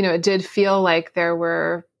 It did feel like there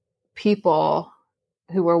were people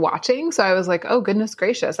who were watching. So I was like, oh, goodness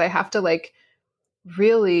gracious, I have to like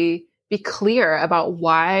really be clear about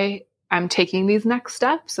why I'm taking these next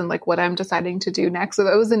steps and like what I'm deciding to do next. So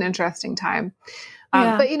that was an interesting time.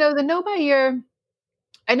 But the No by Year,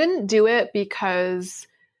 I didn't do it because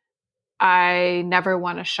I never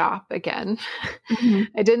want to shop again. Mm-hmm.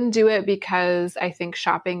 I didn't do it because I think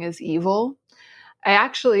shopping is evil. I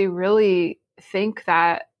actually really think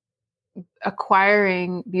that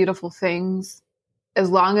acquiring beautiful things,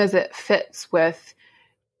 as long as it fits with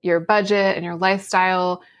your budget and your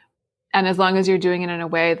lifestyle, and as long as you're doing it in a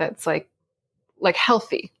way that's like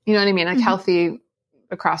healthy, you know what I mean? Like healthy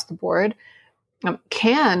across the board,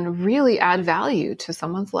 can really add value to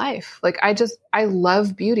someone's life. Like I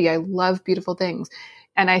love beauty. I love beautiful things.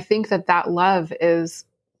 And I think that love is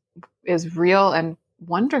real and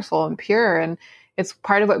wonderful and pure. And it's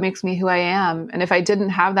part of what makes me who I am. And if I didn't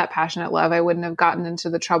have that passionate love, I wouldn't have gotten into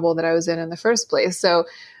the trouble that I was in the first place. So,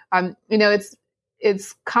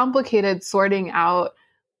 it's complicated sorting out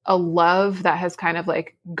a love that has kind of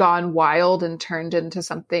like gone wild and turned into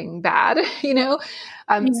something bad, So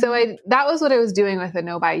that was what I was doing with the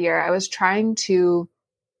No by Year. I was trying to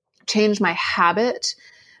change my habit.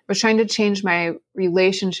 I was trying to change my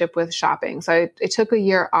relationship with shopping. So I took a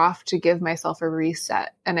year off to give myself a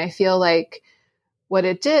reset. And I feel like what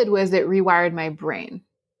it did was it rewired my brain.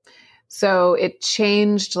 So it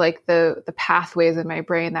changed like the pathways in my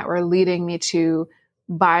brain that were leading me to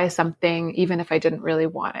buy something, even if I didn't really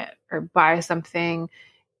want it, or buy something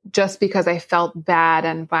just because I felt bad,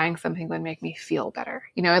 and buying something would make me feel better.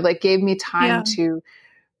 It like gave me time to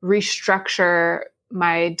restructure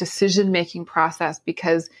my decision-making process,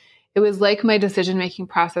 because it was like my decision-making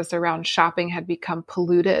process around shopping had become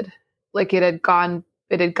polluted. Like it had gotten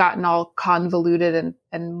all convoluted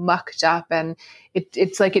and mucked up, and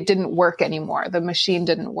it's like it didn't work anymore. The machine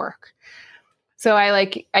didn't work. So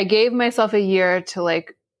I gave myself a year to let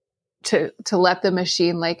the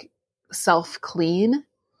machine like self-clean.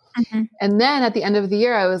 Mm-hmm. And then at the end of the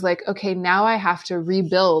year, I was like, okay, now I have to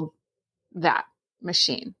rebuild that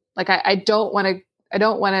machine. Like I don't want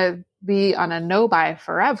to be on a no buy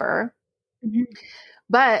forever,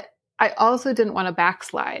 but I also didn't want to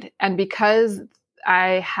backslide. And because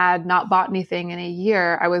I had not bought anything in a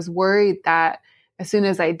year, I was worried that as soon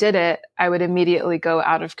as I did it, I would immediately go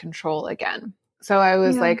out of control again. So I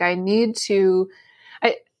was like, I need to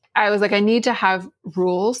have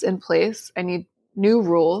rules in place. I need new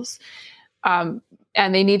rules. And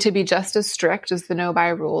they need to be just as strict as the no buy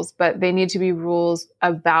rules, but they need to be rules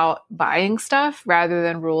about buying stuff rather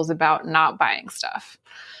than rules about not buying stuff.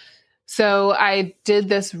 So I did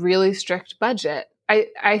this really strict budget.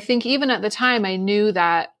 I think even at the time I knew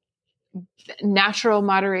that natural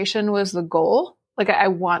moderation was the goal. Like I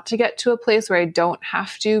want to get to a place where I don't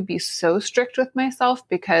have to be so strict with myself,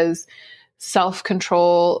 because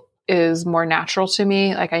self-control is more natural to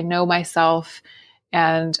me. Like I know myself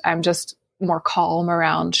and I'm just more calm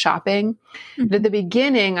around shopping. Mm-hmm. But at the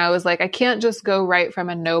beginning, I was like, I can't just go right from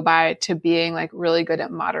a no buy to being like really good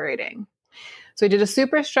at moderating. So I did a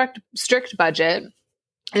super strict budget,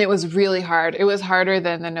 and it was really hard. It was harder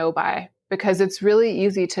than the no buy, because it's really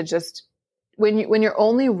easy to just when your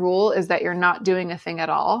only rule is that you're not doing a thing at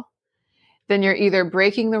all, then you're either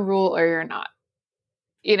breaking the rule or you're not.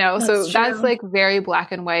 That's like very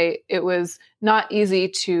black and white. It was not easy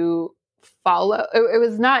to follow. It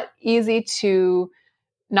was not easy to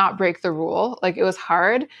not break the rule. Like, it was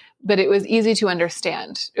hard, but it was easy to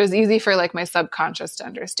understand. It was easy for like my subconscious to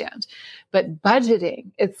understand. But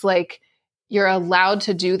budgeting, it's like you're allowed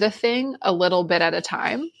to do the thing a little bit at a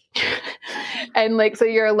time. And like, so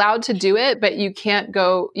you're allowed to do it, but you can't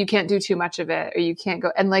do too much of it, or you can't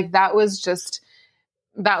go. And like, that was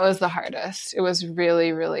the hardest. It was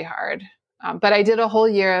really, really hard. But I did a whole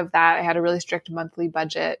year of that. I had a really strict monthly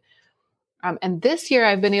budget. And this year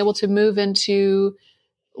I've been able to move into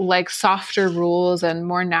like softer rules and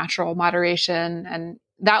more natural moderation. And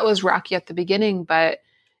that was rocky at the beginning, but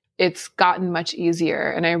it's gotten much easier.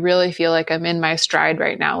 And I really feel like I'm in my stride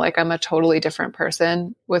right now. Like, I'm a totally different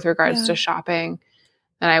person with regards to shopping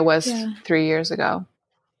than I was 3 years ago.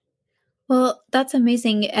 Well, that's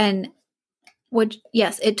amazing. And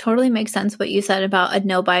yes, it totally makes sense what you said about a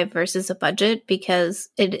no buy versus a budget, because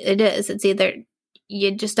it is. It's either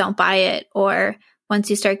you just don't buy it, or once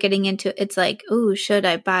you start getting into it, it's like, oh, should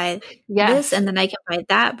I buy this? And then I can buy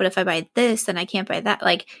that. But if I buy this, then I can't buy that.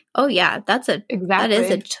 Like, oh yeah, that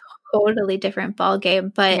is a totally different ball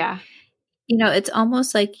game. But it's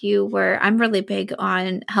almost like I'm really big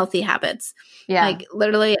on healthy habits. Yeah. Like,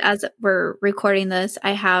 literally, as we're recording this,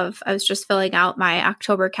 I was just filling out my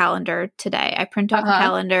October calendar today. I print off a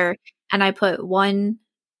calendar and I put one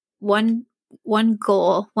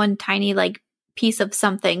goal, one tiny like piece of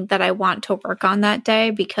something that I want to work on that day,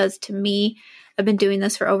 because to me, I've been doing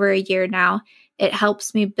this for over a year now. It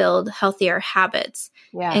helps me build healthier habits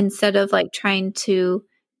instead of like trying to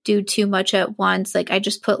do too much at once. Like, I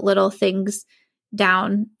just put little things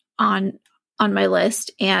down on my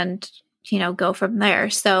list and, go from there.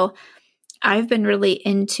 So I've been really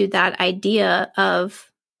into that idea of,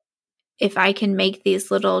 if I can make these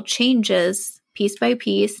little changes piece by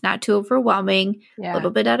piece, not too overwhelming, a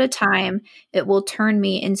little bit at a time, it will turn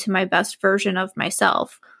me into my best version of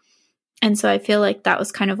myself. And so I feel like that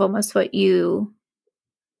was kind of almost what you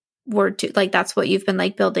were to, like, that's what you've been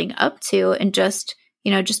like building up to, and just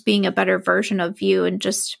being a better version of you, and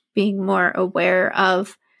just being more aware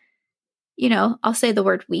of, I'll say the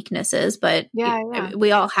word weaknesses, but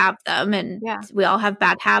we all have them, and we all have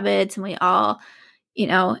bad habits, and we all,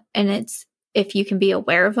 and it's, if you can be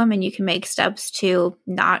aware of them and you can make steps to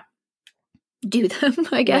not do them,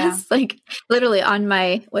 I guess. Like, literally on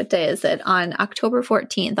my, what day is it? On October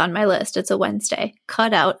 14th on my list, it's a Wednesday,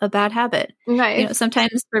 cut out a bad habit. Nice.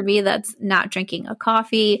 Sometimes for me, that's not drinking a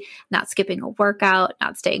coffee, not skipping a workout,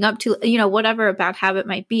 not staying up too, whatever a bad habit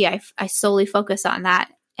might be. I solely focus on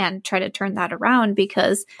that and try to turn that around,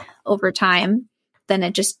 because over time, then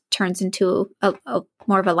it just turns into a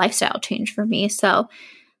more of a lifestyle change for me. So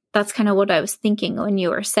that's kind of what I was thinking when you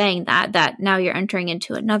were saying that now you're entering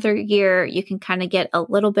into another year, you can kind of get a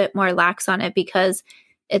little bit more lax on it, because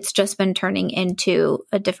it's just been turning into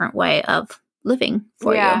a different way of living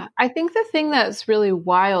for you. I think the thing that's really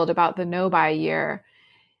wild about the no buy year,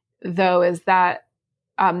 though, is that,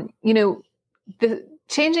 the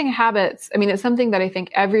changing habits, I mean, it's something that I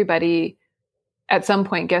think everybody at some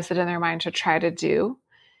point gets it in their mind to try to do.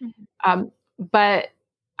 Mm-hmm. But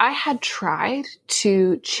I had tried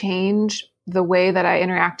to change the way that I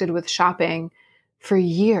interacted with shopping for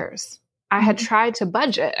years. I had tried to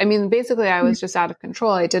budget. I mean, basically, I was just out of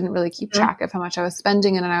control. I didn't really keep track of how much I was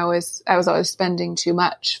spending, and I was always spending too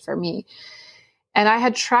much for me. And I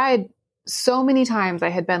had tried so many times. I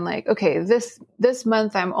had been like, okay, this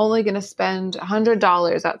month I'm only going to spend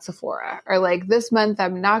 $100 at Sephora, or like, this month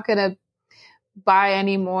I'm not going to buy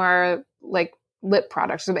any more like lip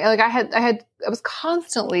products. Like, I was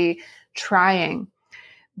constantly trying,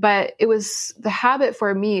 but it was the habit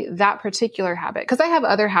for me, that particular habit, because I have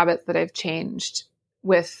other habits that I've changed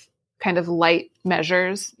with kind of light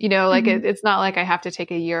measures, like it's not like I have to take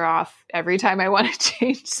a year off every time I want to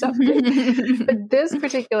change something. But this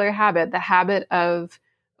particular habit, the habit of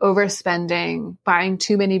overspending, buying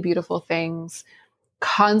too many beautiful things,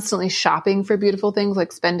 constantly shopping for beautiful things,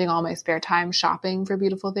 like spending all my spare time shopping for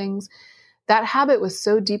beautiful things, that habit was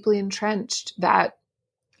so deeply entrenched that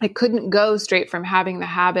I couldn't go straight from having the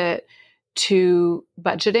habit to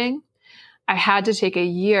budgeting. I had to take a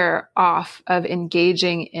year off of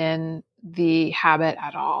engaging in the habit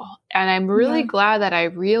at all. And I'm really glad that I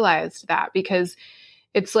realized that, because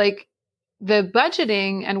it's like the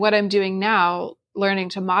budgeting and what I'm doing now, learning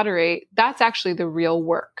to moderate, that's actually the real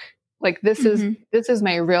work. Like, this is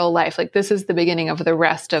my real life. Like, this is the beginning of the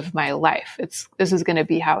rest of my life. This is going to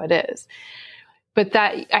be how it is. but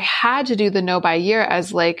that I had to do the no buy year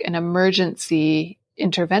as like an emergency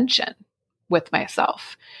intervention with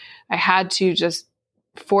myself. I had to just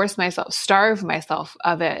force myself, starve myself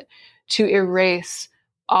of it to erase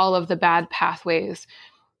all of the bad pathways.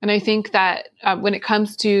 And I think that when it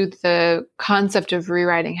comes to the concept of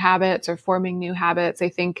rewriting habits or forming new habits, I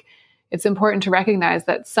think it's important to recognize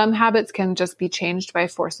that some habits can just be changed by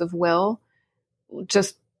force of will.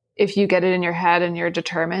 Just if you get it in your head and you're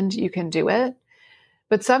determined, you can do it.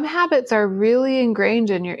 But some habits are really ingrained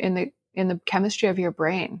in the chemistry of your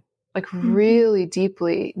brain, like really deep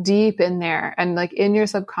in there, and like in your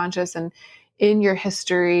subconscious and in your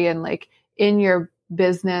history and like in your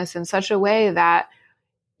business in such a way that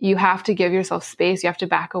you have to give yourself space. You have to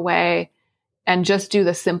back away and just do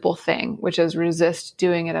the simple thing, which is resist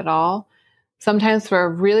doing it at all. Sometimes for a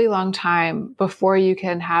really long time before you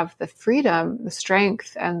can have the freedom, the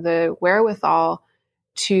strength, and the wherewithal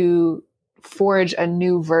to forge a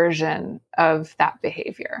new version of that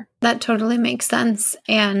behavior. That totally makes sense.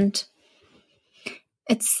 And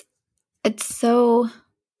it's been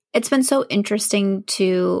so interesting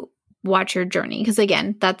to watch your journey. Because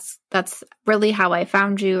again, that's really how I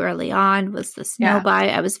found you early on, was the snow buy.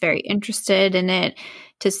 I was very interested in it,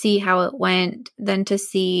 to see how it went, then to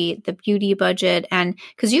see the beauty budget. And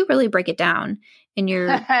because you really break it down in your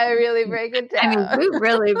I really break it down. I mean, we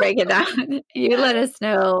really break it down. You let us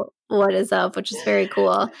know what is up, which is very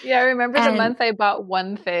cool. Yeah, I remember the month I bought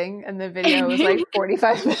one thing and the video was like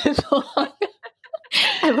 45 minutes long.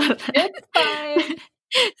 I love that. It's fine.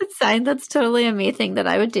 It's fine. That's totally a me thing that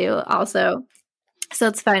I would do also. So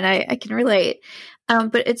it's fine. I can relate.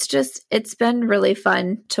 But it's been really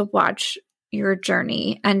fun to watch your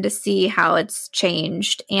journey and to see how it's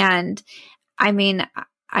changed. And I mean,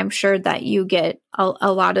 I'm sure that you get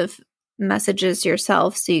a lot of messages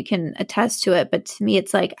yourself, so you can attest to it. But to me,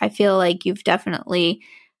 it's like, I feel like you've definitely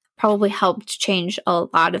probably helped change a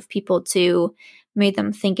lot of people too, made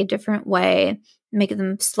them think a different way, make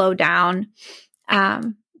them slow down.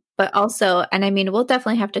 But also, and I mean, we'll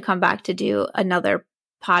definitely have to come back to do another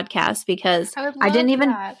podcast, because I didn't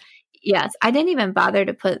even bother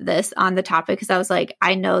to put this on the topic, because I was like,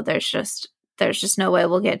 I know there's just no way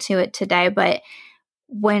we'll get to it today. But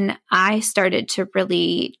when I started to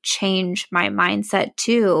really change my mindset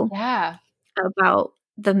too, about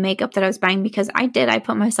the makeup that I was buying, because I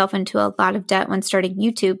put myself into a lot of debt when starting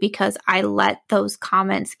YouTube, because I let those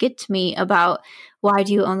comments get to me about, why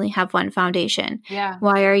do you only have one foundation? Yeah.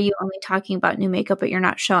 Why are you only talking about new makeup, but you're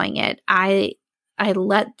not showing it? I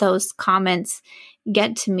let those comments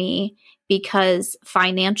get to me because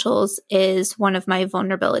financials is one of my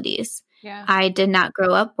vulnerabilities. Yeah. I did not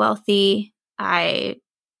grow up wealthy. I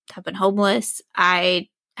have been homeless. I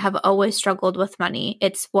have always struggled with money.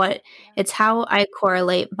 It's how I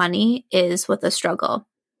correlate money is with a struggle.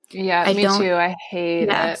 Yeah, me too. I hate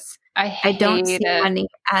it. I don't see money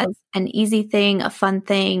as an easy thing, a fun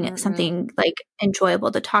thing, something like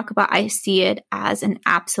enjoyable to talk about. I see it as an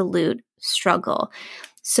absolute struggle.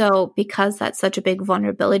 So because that's such a big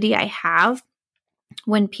vulnerability I have,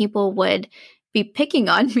 when people would be picking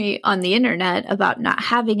on me on the internet about not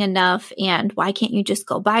having enough and why can't you just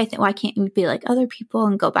go buy why can't you be like other people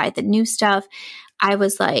and go buy the new stuff, I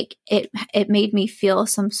was like, it made me feel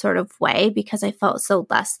some sort of way, because I felt so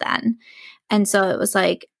less than. And so it was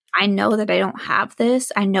like, I know that I don't have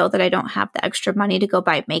this. I know that I don't have the extra money to go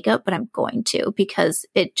buy makeup, but I'm going to, because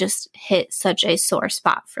it just hit such a sore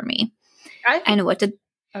spot for me.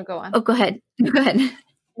 Go on. Oh, go ahead. Go ahead.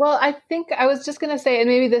 Well, I think I was just going to say, and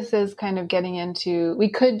maybe this is kind of getting into, we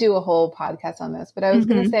could do a whole podcast on this, but I was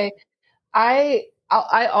going to say, I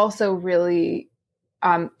also really,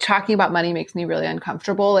 talking about money makes me really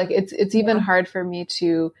uncomfortable. Like it's even hard for me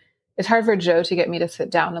it's hard for Joe to get me to sit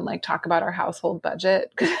down and like talk about our household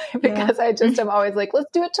budget because I just am always like, let's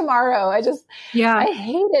do it tomorrow. I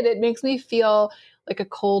hate it. It makes me feel like a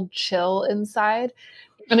cold chill inside.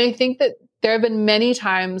 And I think that there have been many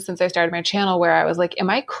times since I started my channel where I was like, am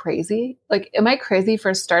I crazy? Like, am I crazy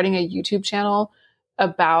for starting a YouTube channel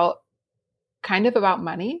about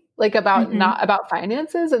money, like about not about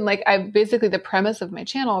finances? And like, basically the premise of my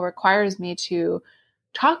channel requires me to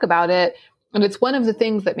talk about it. And it's one of the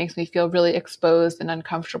things that makes me feel really exposed and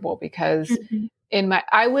uncomfortable, because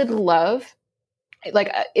I would love,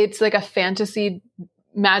 like, it's like a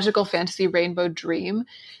magical fantasy rainbow dream.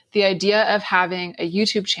 The idea of having a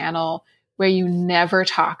YouTube channel where you never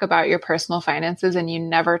talk about your personal finances and you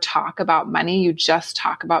never talk about money. You just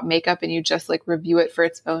talk about makeup and you just like review it for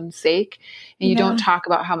its own sake. And you don't talk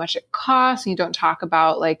about how much it costs. And you don't talk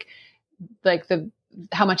about like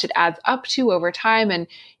how much it adds up to over time. And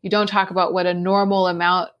you don't talk about what a normal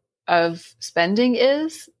amount of spending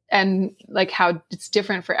is, and like how it's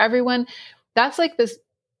different for everyone. That's like this,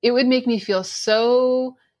 it would make me feel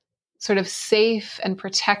so sort of safe and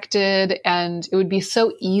protected, and it would be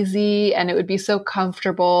so easy and it would be so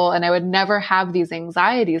comfortable. And I would never have these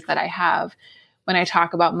anxieties that I have when I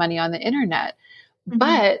talk about money on the internet. Mm-hmm.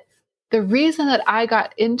 But the reason that I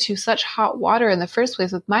got into such hot water in the first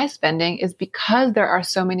place with my spending is because there are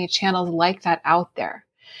so many channels like that out there.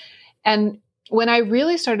 And when I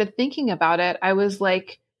really started thinking about it, I was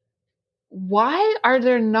like, why are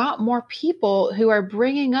there not more people who are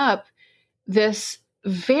bringing up this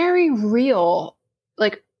very real,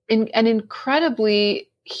 like an incredibly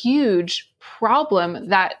huge problem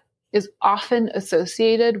that is often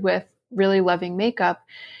associated with really loving makeup,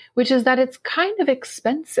 which is that it's kind of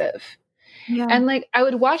expensive. Yeah. And like, I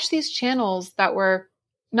would watch these channels that were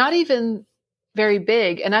not even very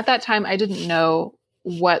big. And at that time, I didn't know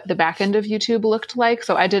what the back end of YouTube looked like.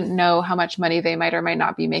 So I didn't know how much money they might or might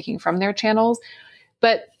not be making from their channels.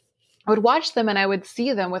 But I would watch them and I would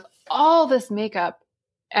see them with all this makeup,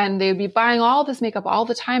 and they would be buying all this makeup all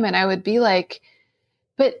the time. And I would be like,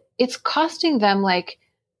 but it's costing them like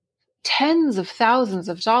tens of thousands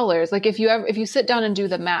of dollars. Like if you sit down and do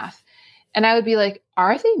the math, and I would be like,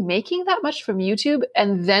 are they making that much from YouTube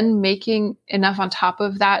and then making enough on top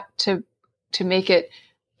of that to make it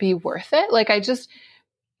be worth it? Like I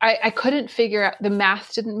couldn't figure out, the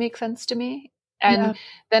math didn't make sense to me. And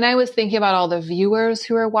then I was thinking about all the viewers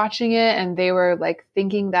who are watching it, and they were like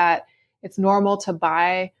thinking that it's normal to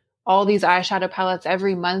buy all these eyeshadow palettes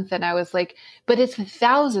every month. And I was like, but it's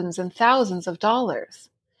thousands and thousands of dollars.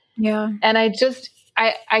 Yeah. And I just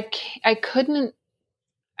kind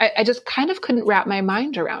of couldn't wrap my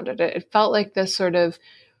mind around it. It felt like this sort of,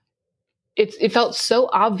 it felt so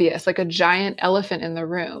obvious, like a giant elephant in the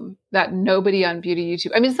room that nobody on beauty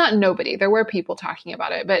YouTube, I mean, it's not nobody, there were people talking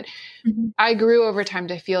about it, but I grew over time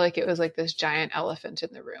to feel like it was like this giant elephant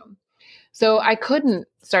in the room. So I couldn't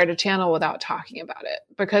start a channel without talking about it,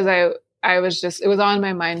 because I was just, it was on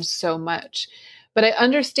my mind so much. But I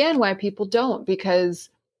understand why people don't, because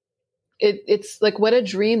it's like, what a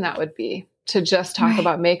dream that would be to just talk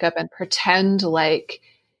about makeup and pretend like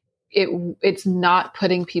it's not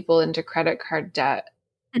putting people into credit card debt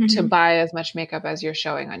to buy as much makeup as you're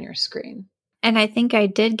showing on your screen. And I think I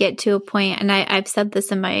did get to a point, and I've said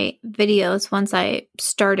this in my videos once I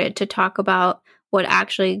started to talk about what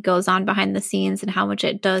actually goes on behind the scenes and how much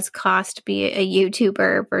it does cost to be a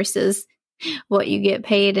YouTuber versus what you get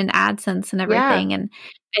paid in AdSense and everything. Yeah. And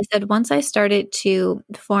I said, once I started to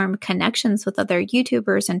form connections with other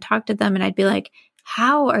YouTubers and talk to them, and I'd be like,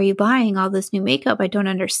 how are you buying all this new makeup? I don't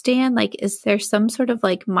understand. Like, is there some sort of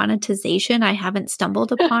like monetization I haven't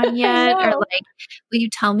stumbled upon yet? Or like, will you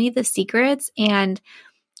tell me the secrets? And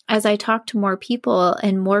as I talked to more people,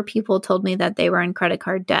 and more people told me that they were in credit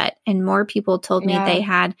card debt, and more people told me they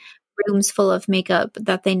had rooms full of makeup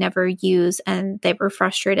that they never use, and they were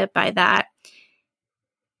frustrated by that,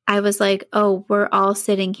 I was like, oh, we're all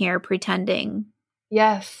sitting here pretending.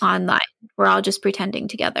 Yes. Online. We're all just pretending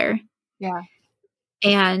together. Yeah.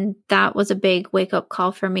 And that was a big wake up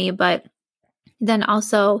call for me. But then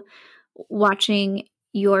also watching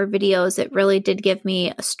your videos, it really did give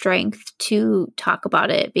me a strength to talk about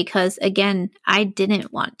it, because again, I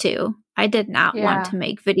didn't want to. I did not want to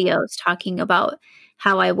make videos talking about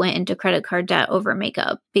how I went into credit card debt over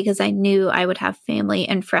makeup, because I knew I would have family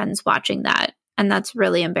and friends watching that. And that's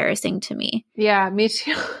really embarrassing to me. Yeah, me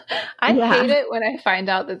too. I hate it when I find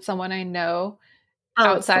out that someone I know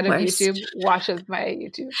outside of YouTube watches my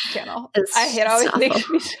YouTube channel. It always makes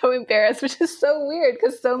me so embarrassed, which is so weird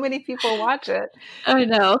because so many people watch it. I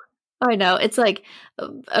know. It's like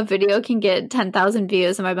a video can get 10,000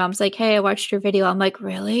 views, and my mom's like, "Hey, I watched your video." I'm like,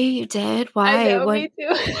 "Really? You did? Why?" I know, me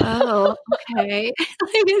too. Oh, okay.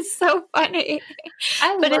 It's so funny.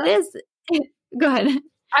 It is. Go ahead.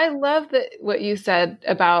 I love what you said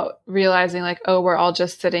about realizing like, oh, we're all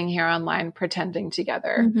just sitting here online pretending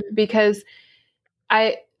together, because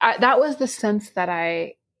I that was the sense that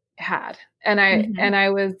I had. And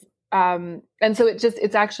I was, and so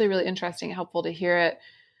it's actually really interesting and helpful to hear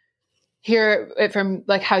it from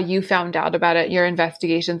like how you found out about it, your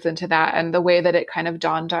investigations into that, and the way that it kind of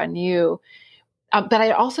dawned on you. But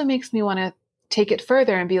it also makes me want to take it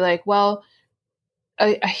further and be like, well,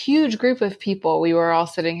 a huge group of people, we were all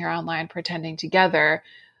sitting here online pretending together.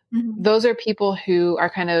 Those are people who are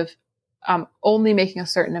kind of only making a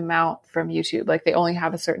certain amount from YouTube. Like they only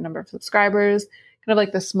have a certain number of subscribers, kind of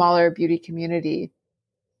like the smaller beauty community.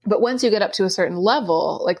 But once you get up to a certain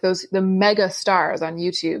level, like the mega stars on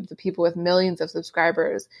YouTube, the people with millions of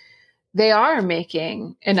subscribers, they are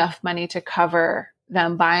making enough money to cover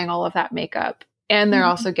them buying all of that makeup. And they're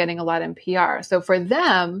also getting a lot in PR. So for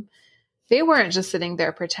them, they weren't just sitting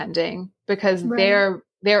there pretending because they're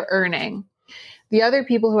earning. The other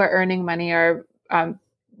people who are earning money are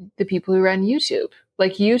the people who run YouTube.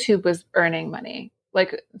 Like YouTube was earning money.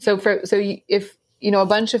 Like, if, a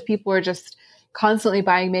bunch of people are just constantly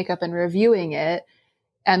buying makeup and reviewing it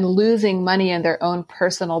and losing money in their own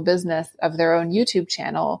personal business of their own YouTube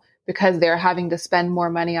channel because they're having to spend more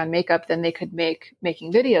money on makeup than they could make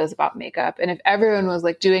making videos about makeup. And if everyone was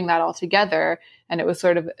like doing that all together and it was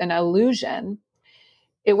sort of an illusion,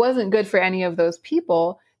 it wasn't good for any of those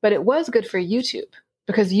people, but it was good for YouTube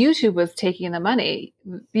because YouTube was taking the money.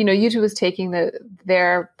 YouTube was taking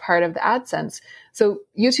their part of the AdSense. So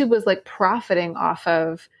YouTube was like profiting off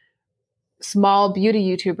of small beauty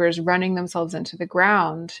YouTubers running themselves into the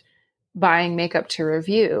ground, buying makeup to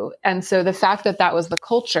review. And so the fact that that was the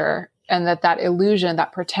culture and that illusion,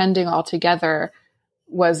 that pretending altogether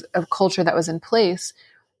was a culture that was in place,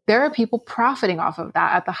 there are people profiting off of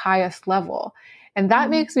that at the highest level. And that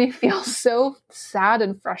makes me feel so sad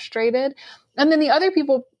and frustrated. And then the other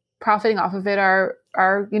people profiting off of it are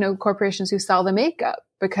corporations who sell the makeup,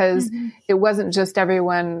 because it wasn't just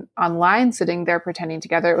everyone online sitting there pretending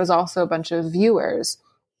together. It was also a bunch of viewers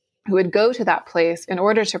who would go to that place in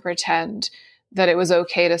order to pretend that it was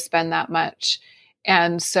okay to spend that much.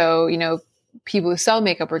 And so, people who sell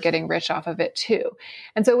makeup were getting rich off of it too.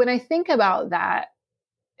 And so when I think about that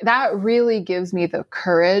really gives me the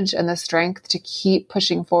courage and the strength to keep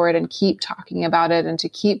pushing forward and keep talking about it and to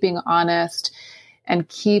keep being honest and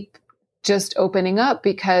keep just opening up,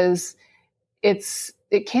 because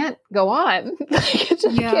it can't go on. It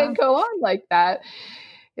just can't go on like that.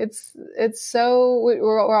 It's so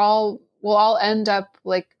we'll all end up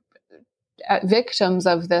like victims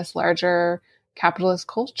of this larger capitalist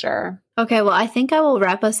culture. Okay, well, I think I will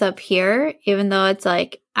wrap us up here, even though it's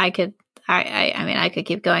like I could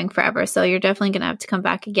keep going forever. So you're definitely going to have to come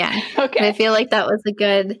back again. Okay. And I feel like that was a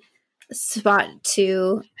good spot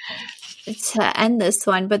to end this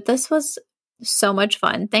one, but this was so much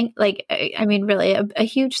fun. Really a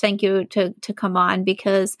huge thank you to come on,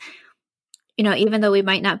 because even though we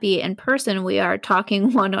might not be in person, we are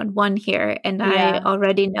talking one-on-one here. And I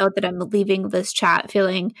already know that I'm leaving this chat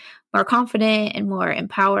feeling more confident and more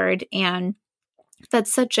empowered. And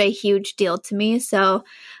that's such a huge deal to me. So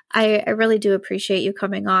I really do appreciate you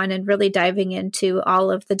coming on and really diving into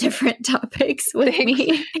all of the different topics with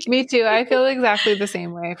me. Me too. I feel exactly the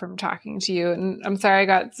same way from talking to you. And I'm sorry I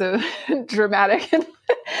got so dramatic and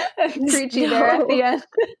preachy there at the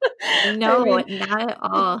end. No, not at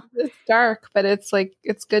all. It's dark, but it's like,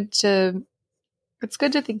 it's good to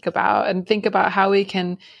think about how we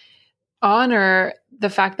can honor the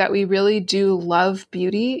fact that we really do love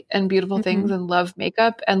beauty and beautiful things and love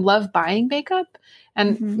makeup and love buying makeup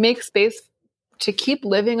and make space to keep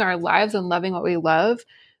living our lives and loving what we love,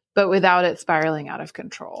 but without it spiraling out of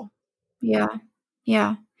control. Yeah.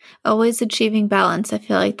 Yeah. Always achieving balance. I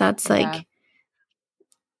feel like that's I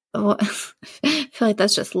feel like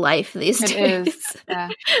that's just life these days. It is. Yeah.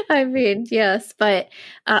 I mean, yes. But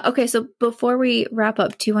okay, so before we wrap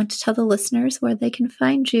up, do you want to tell the listeners where they can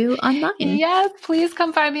find you online? Yes, please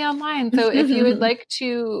come find me online. So if you would like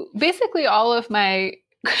to, basically all of my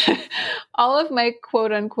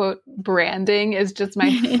quote unquote branding is just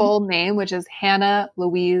my full name, which is Hannah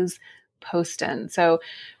Louise Poston. So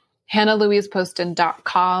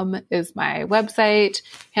HannahLouisePoston.com is my website.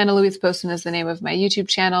 Hannah Louise Poston is the name of my YouTube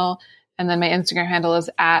channel. And then my Instagram handle is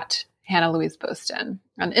at Hannah Louise Poston.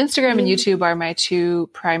 On Instagram and YouTube are my two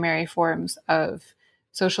primary forms of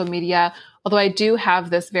social media. Although I do have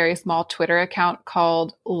this very small Twitter account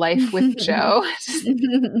called Life with Joe,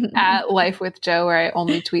 at Life with Joe, where I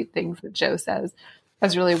only tweet things that Joe says.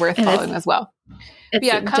 That's really worth following as well. It's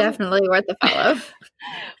definitely worth a follow.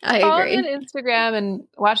 I agree. Follow me on Instagram and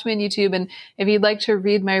watch me on YouTube. And if you'd like to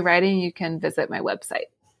read my writing, you can visit my website.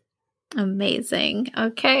 Amazing.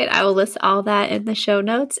 Okay. I will list all that in the show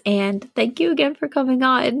notes. And thank you again for coming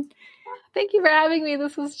on. Thank you for having me.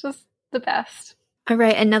 This was just the best. All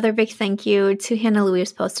right. Another big thank you to Hannah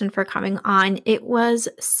Louise Poston for coming on. It was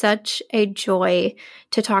such a joy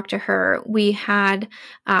to talk to her. We had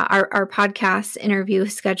our podcast interview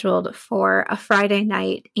scheduled for a Friday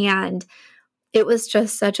night, and it was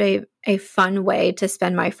just such a fun way to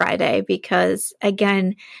spend my Friday because,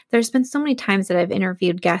 again, there's been so many times that I've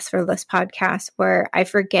interviewed guests for this podcast where I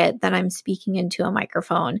forget that I'm speaking into a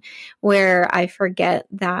microphone, where I forget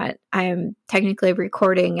that I'm technically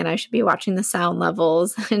recording and I should be watching the sound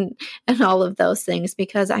levels and all of those things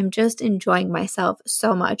because I'm just enjoying myself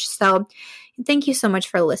so much. So thank you so much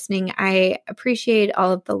for listening. I appreciate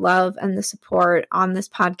all of the love and the support on this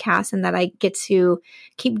podcast, and that I get to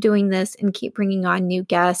keep doing this and keep bringing on new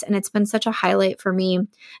guests. And it's been such a highlight for me,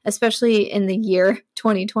 especially in the year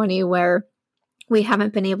 2020, where we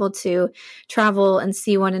haven't been able to travel and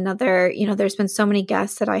see one another. There's been so many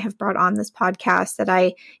guests that I have brought on this podcast that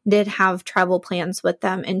I did have travel plans with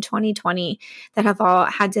them in 2020 that have all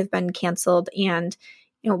had to have been canceled. And,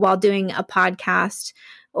 while doing a podcast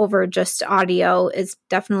over just audio is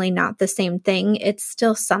definitely not the same thing, it's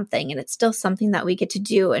still something, and it's still something that we get to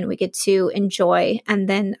do and we get to enjoy. And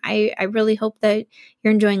then I really hope that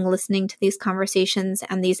you're enjoying listening to these conversations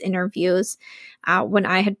and these interviews. When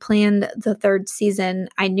I had planned the third season,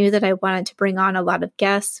 I knew that I wanted to bring on a lot of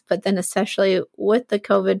guests, but then especially with the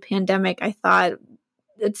COVID pandemic, I thought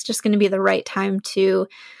it's just going to be the right time to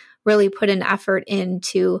really put an effort in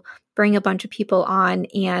to bring a bunch of people on.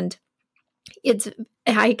 And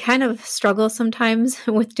I kind of struggle sometimes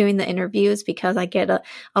with doing the interviews because I get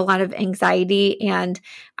a lot of anxiety, and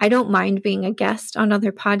I don't mind being a guest on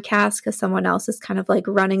other podcasts because someone else is kind of like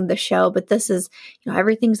running the show. But this is,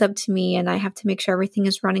 everything's up to me, and I have to make sure everything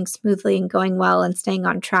is running smoothly and going well and staying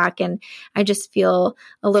on track. And I just feel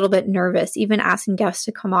a little bit nervous. Even asking guests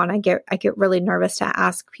to come on, I get really nervous to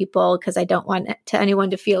ask people because I don't want anyone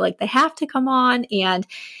to feel like they have to come on. And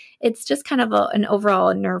it's just kind of an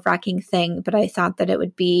overall nerve-wracking thing, but I thought that it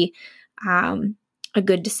would be a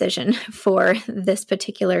good decision for this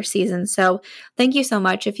particular season. So thank you so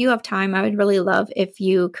much. If you have time, I would really love if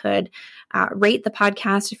you could rate the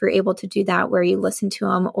podcast if you're able to do that where you listen to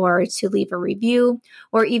them, or to leave a review,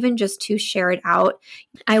 or even just to share it out.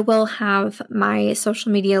 I will have my social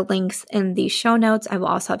media links in the show notes. I will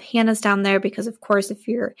also have Hannah's down there because, of course, if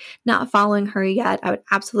you're not following her yet, I would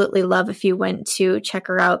absolutely love if you went to check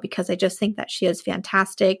her out because I just think that she is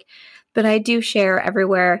fantastic. But I do share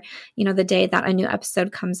everywhere, the day that a new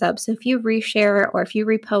episode comes up. So if you reshare, or if you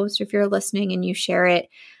repost, or if you're listening and you share it,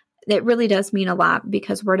 it really does mean a lot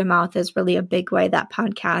because word of mouth is really a big way that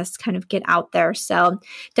podcasts kind of get out there. So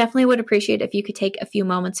definitely would appreciate if you could take a few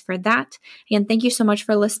moments for that. And thank you so much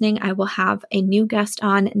for listening. I will have a new guest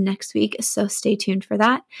on next week, so stay tuned for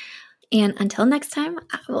that. And until next time,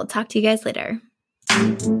 I will talk to you guys later.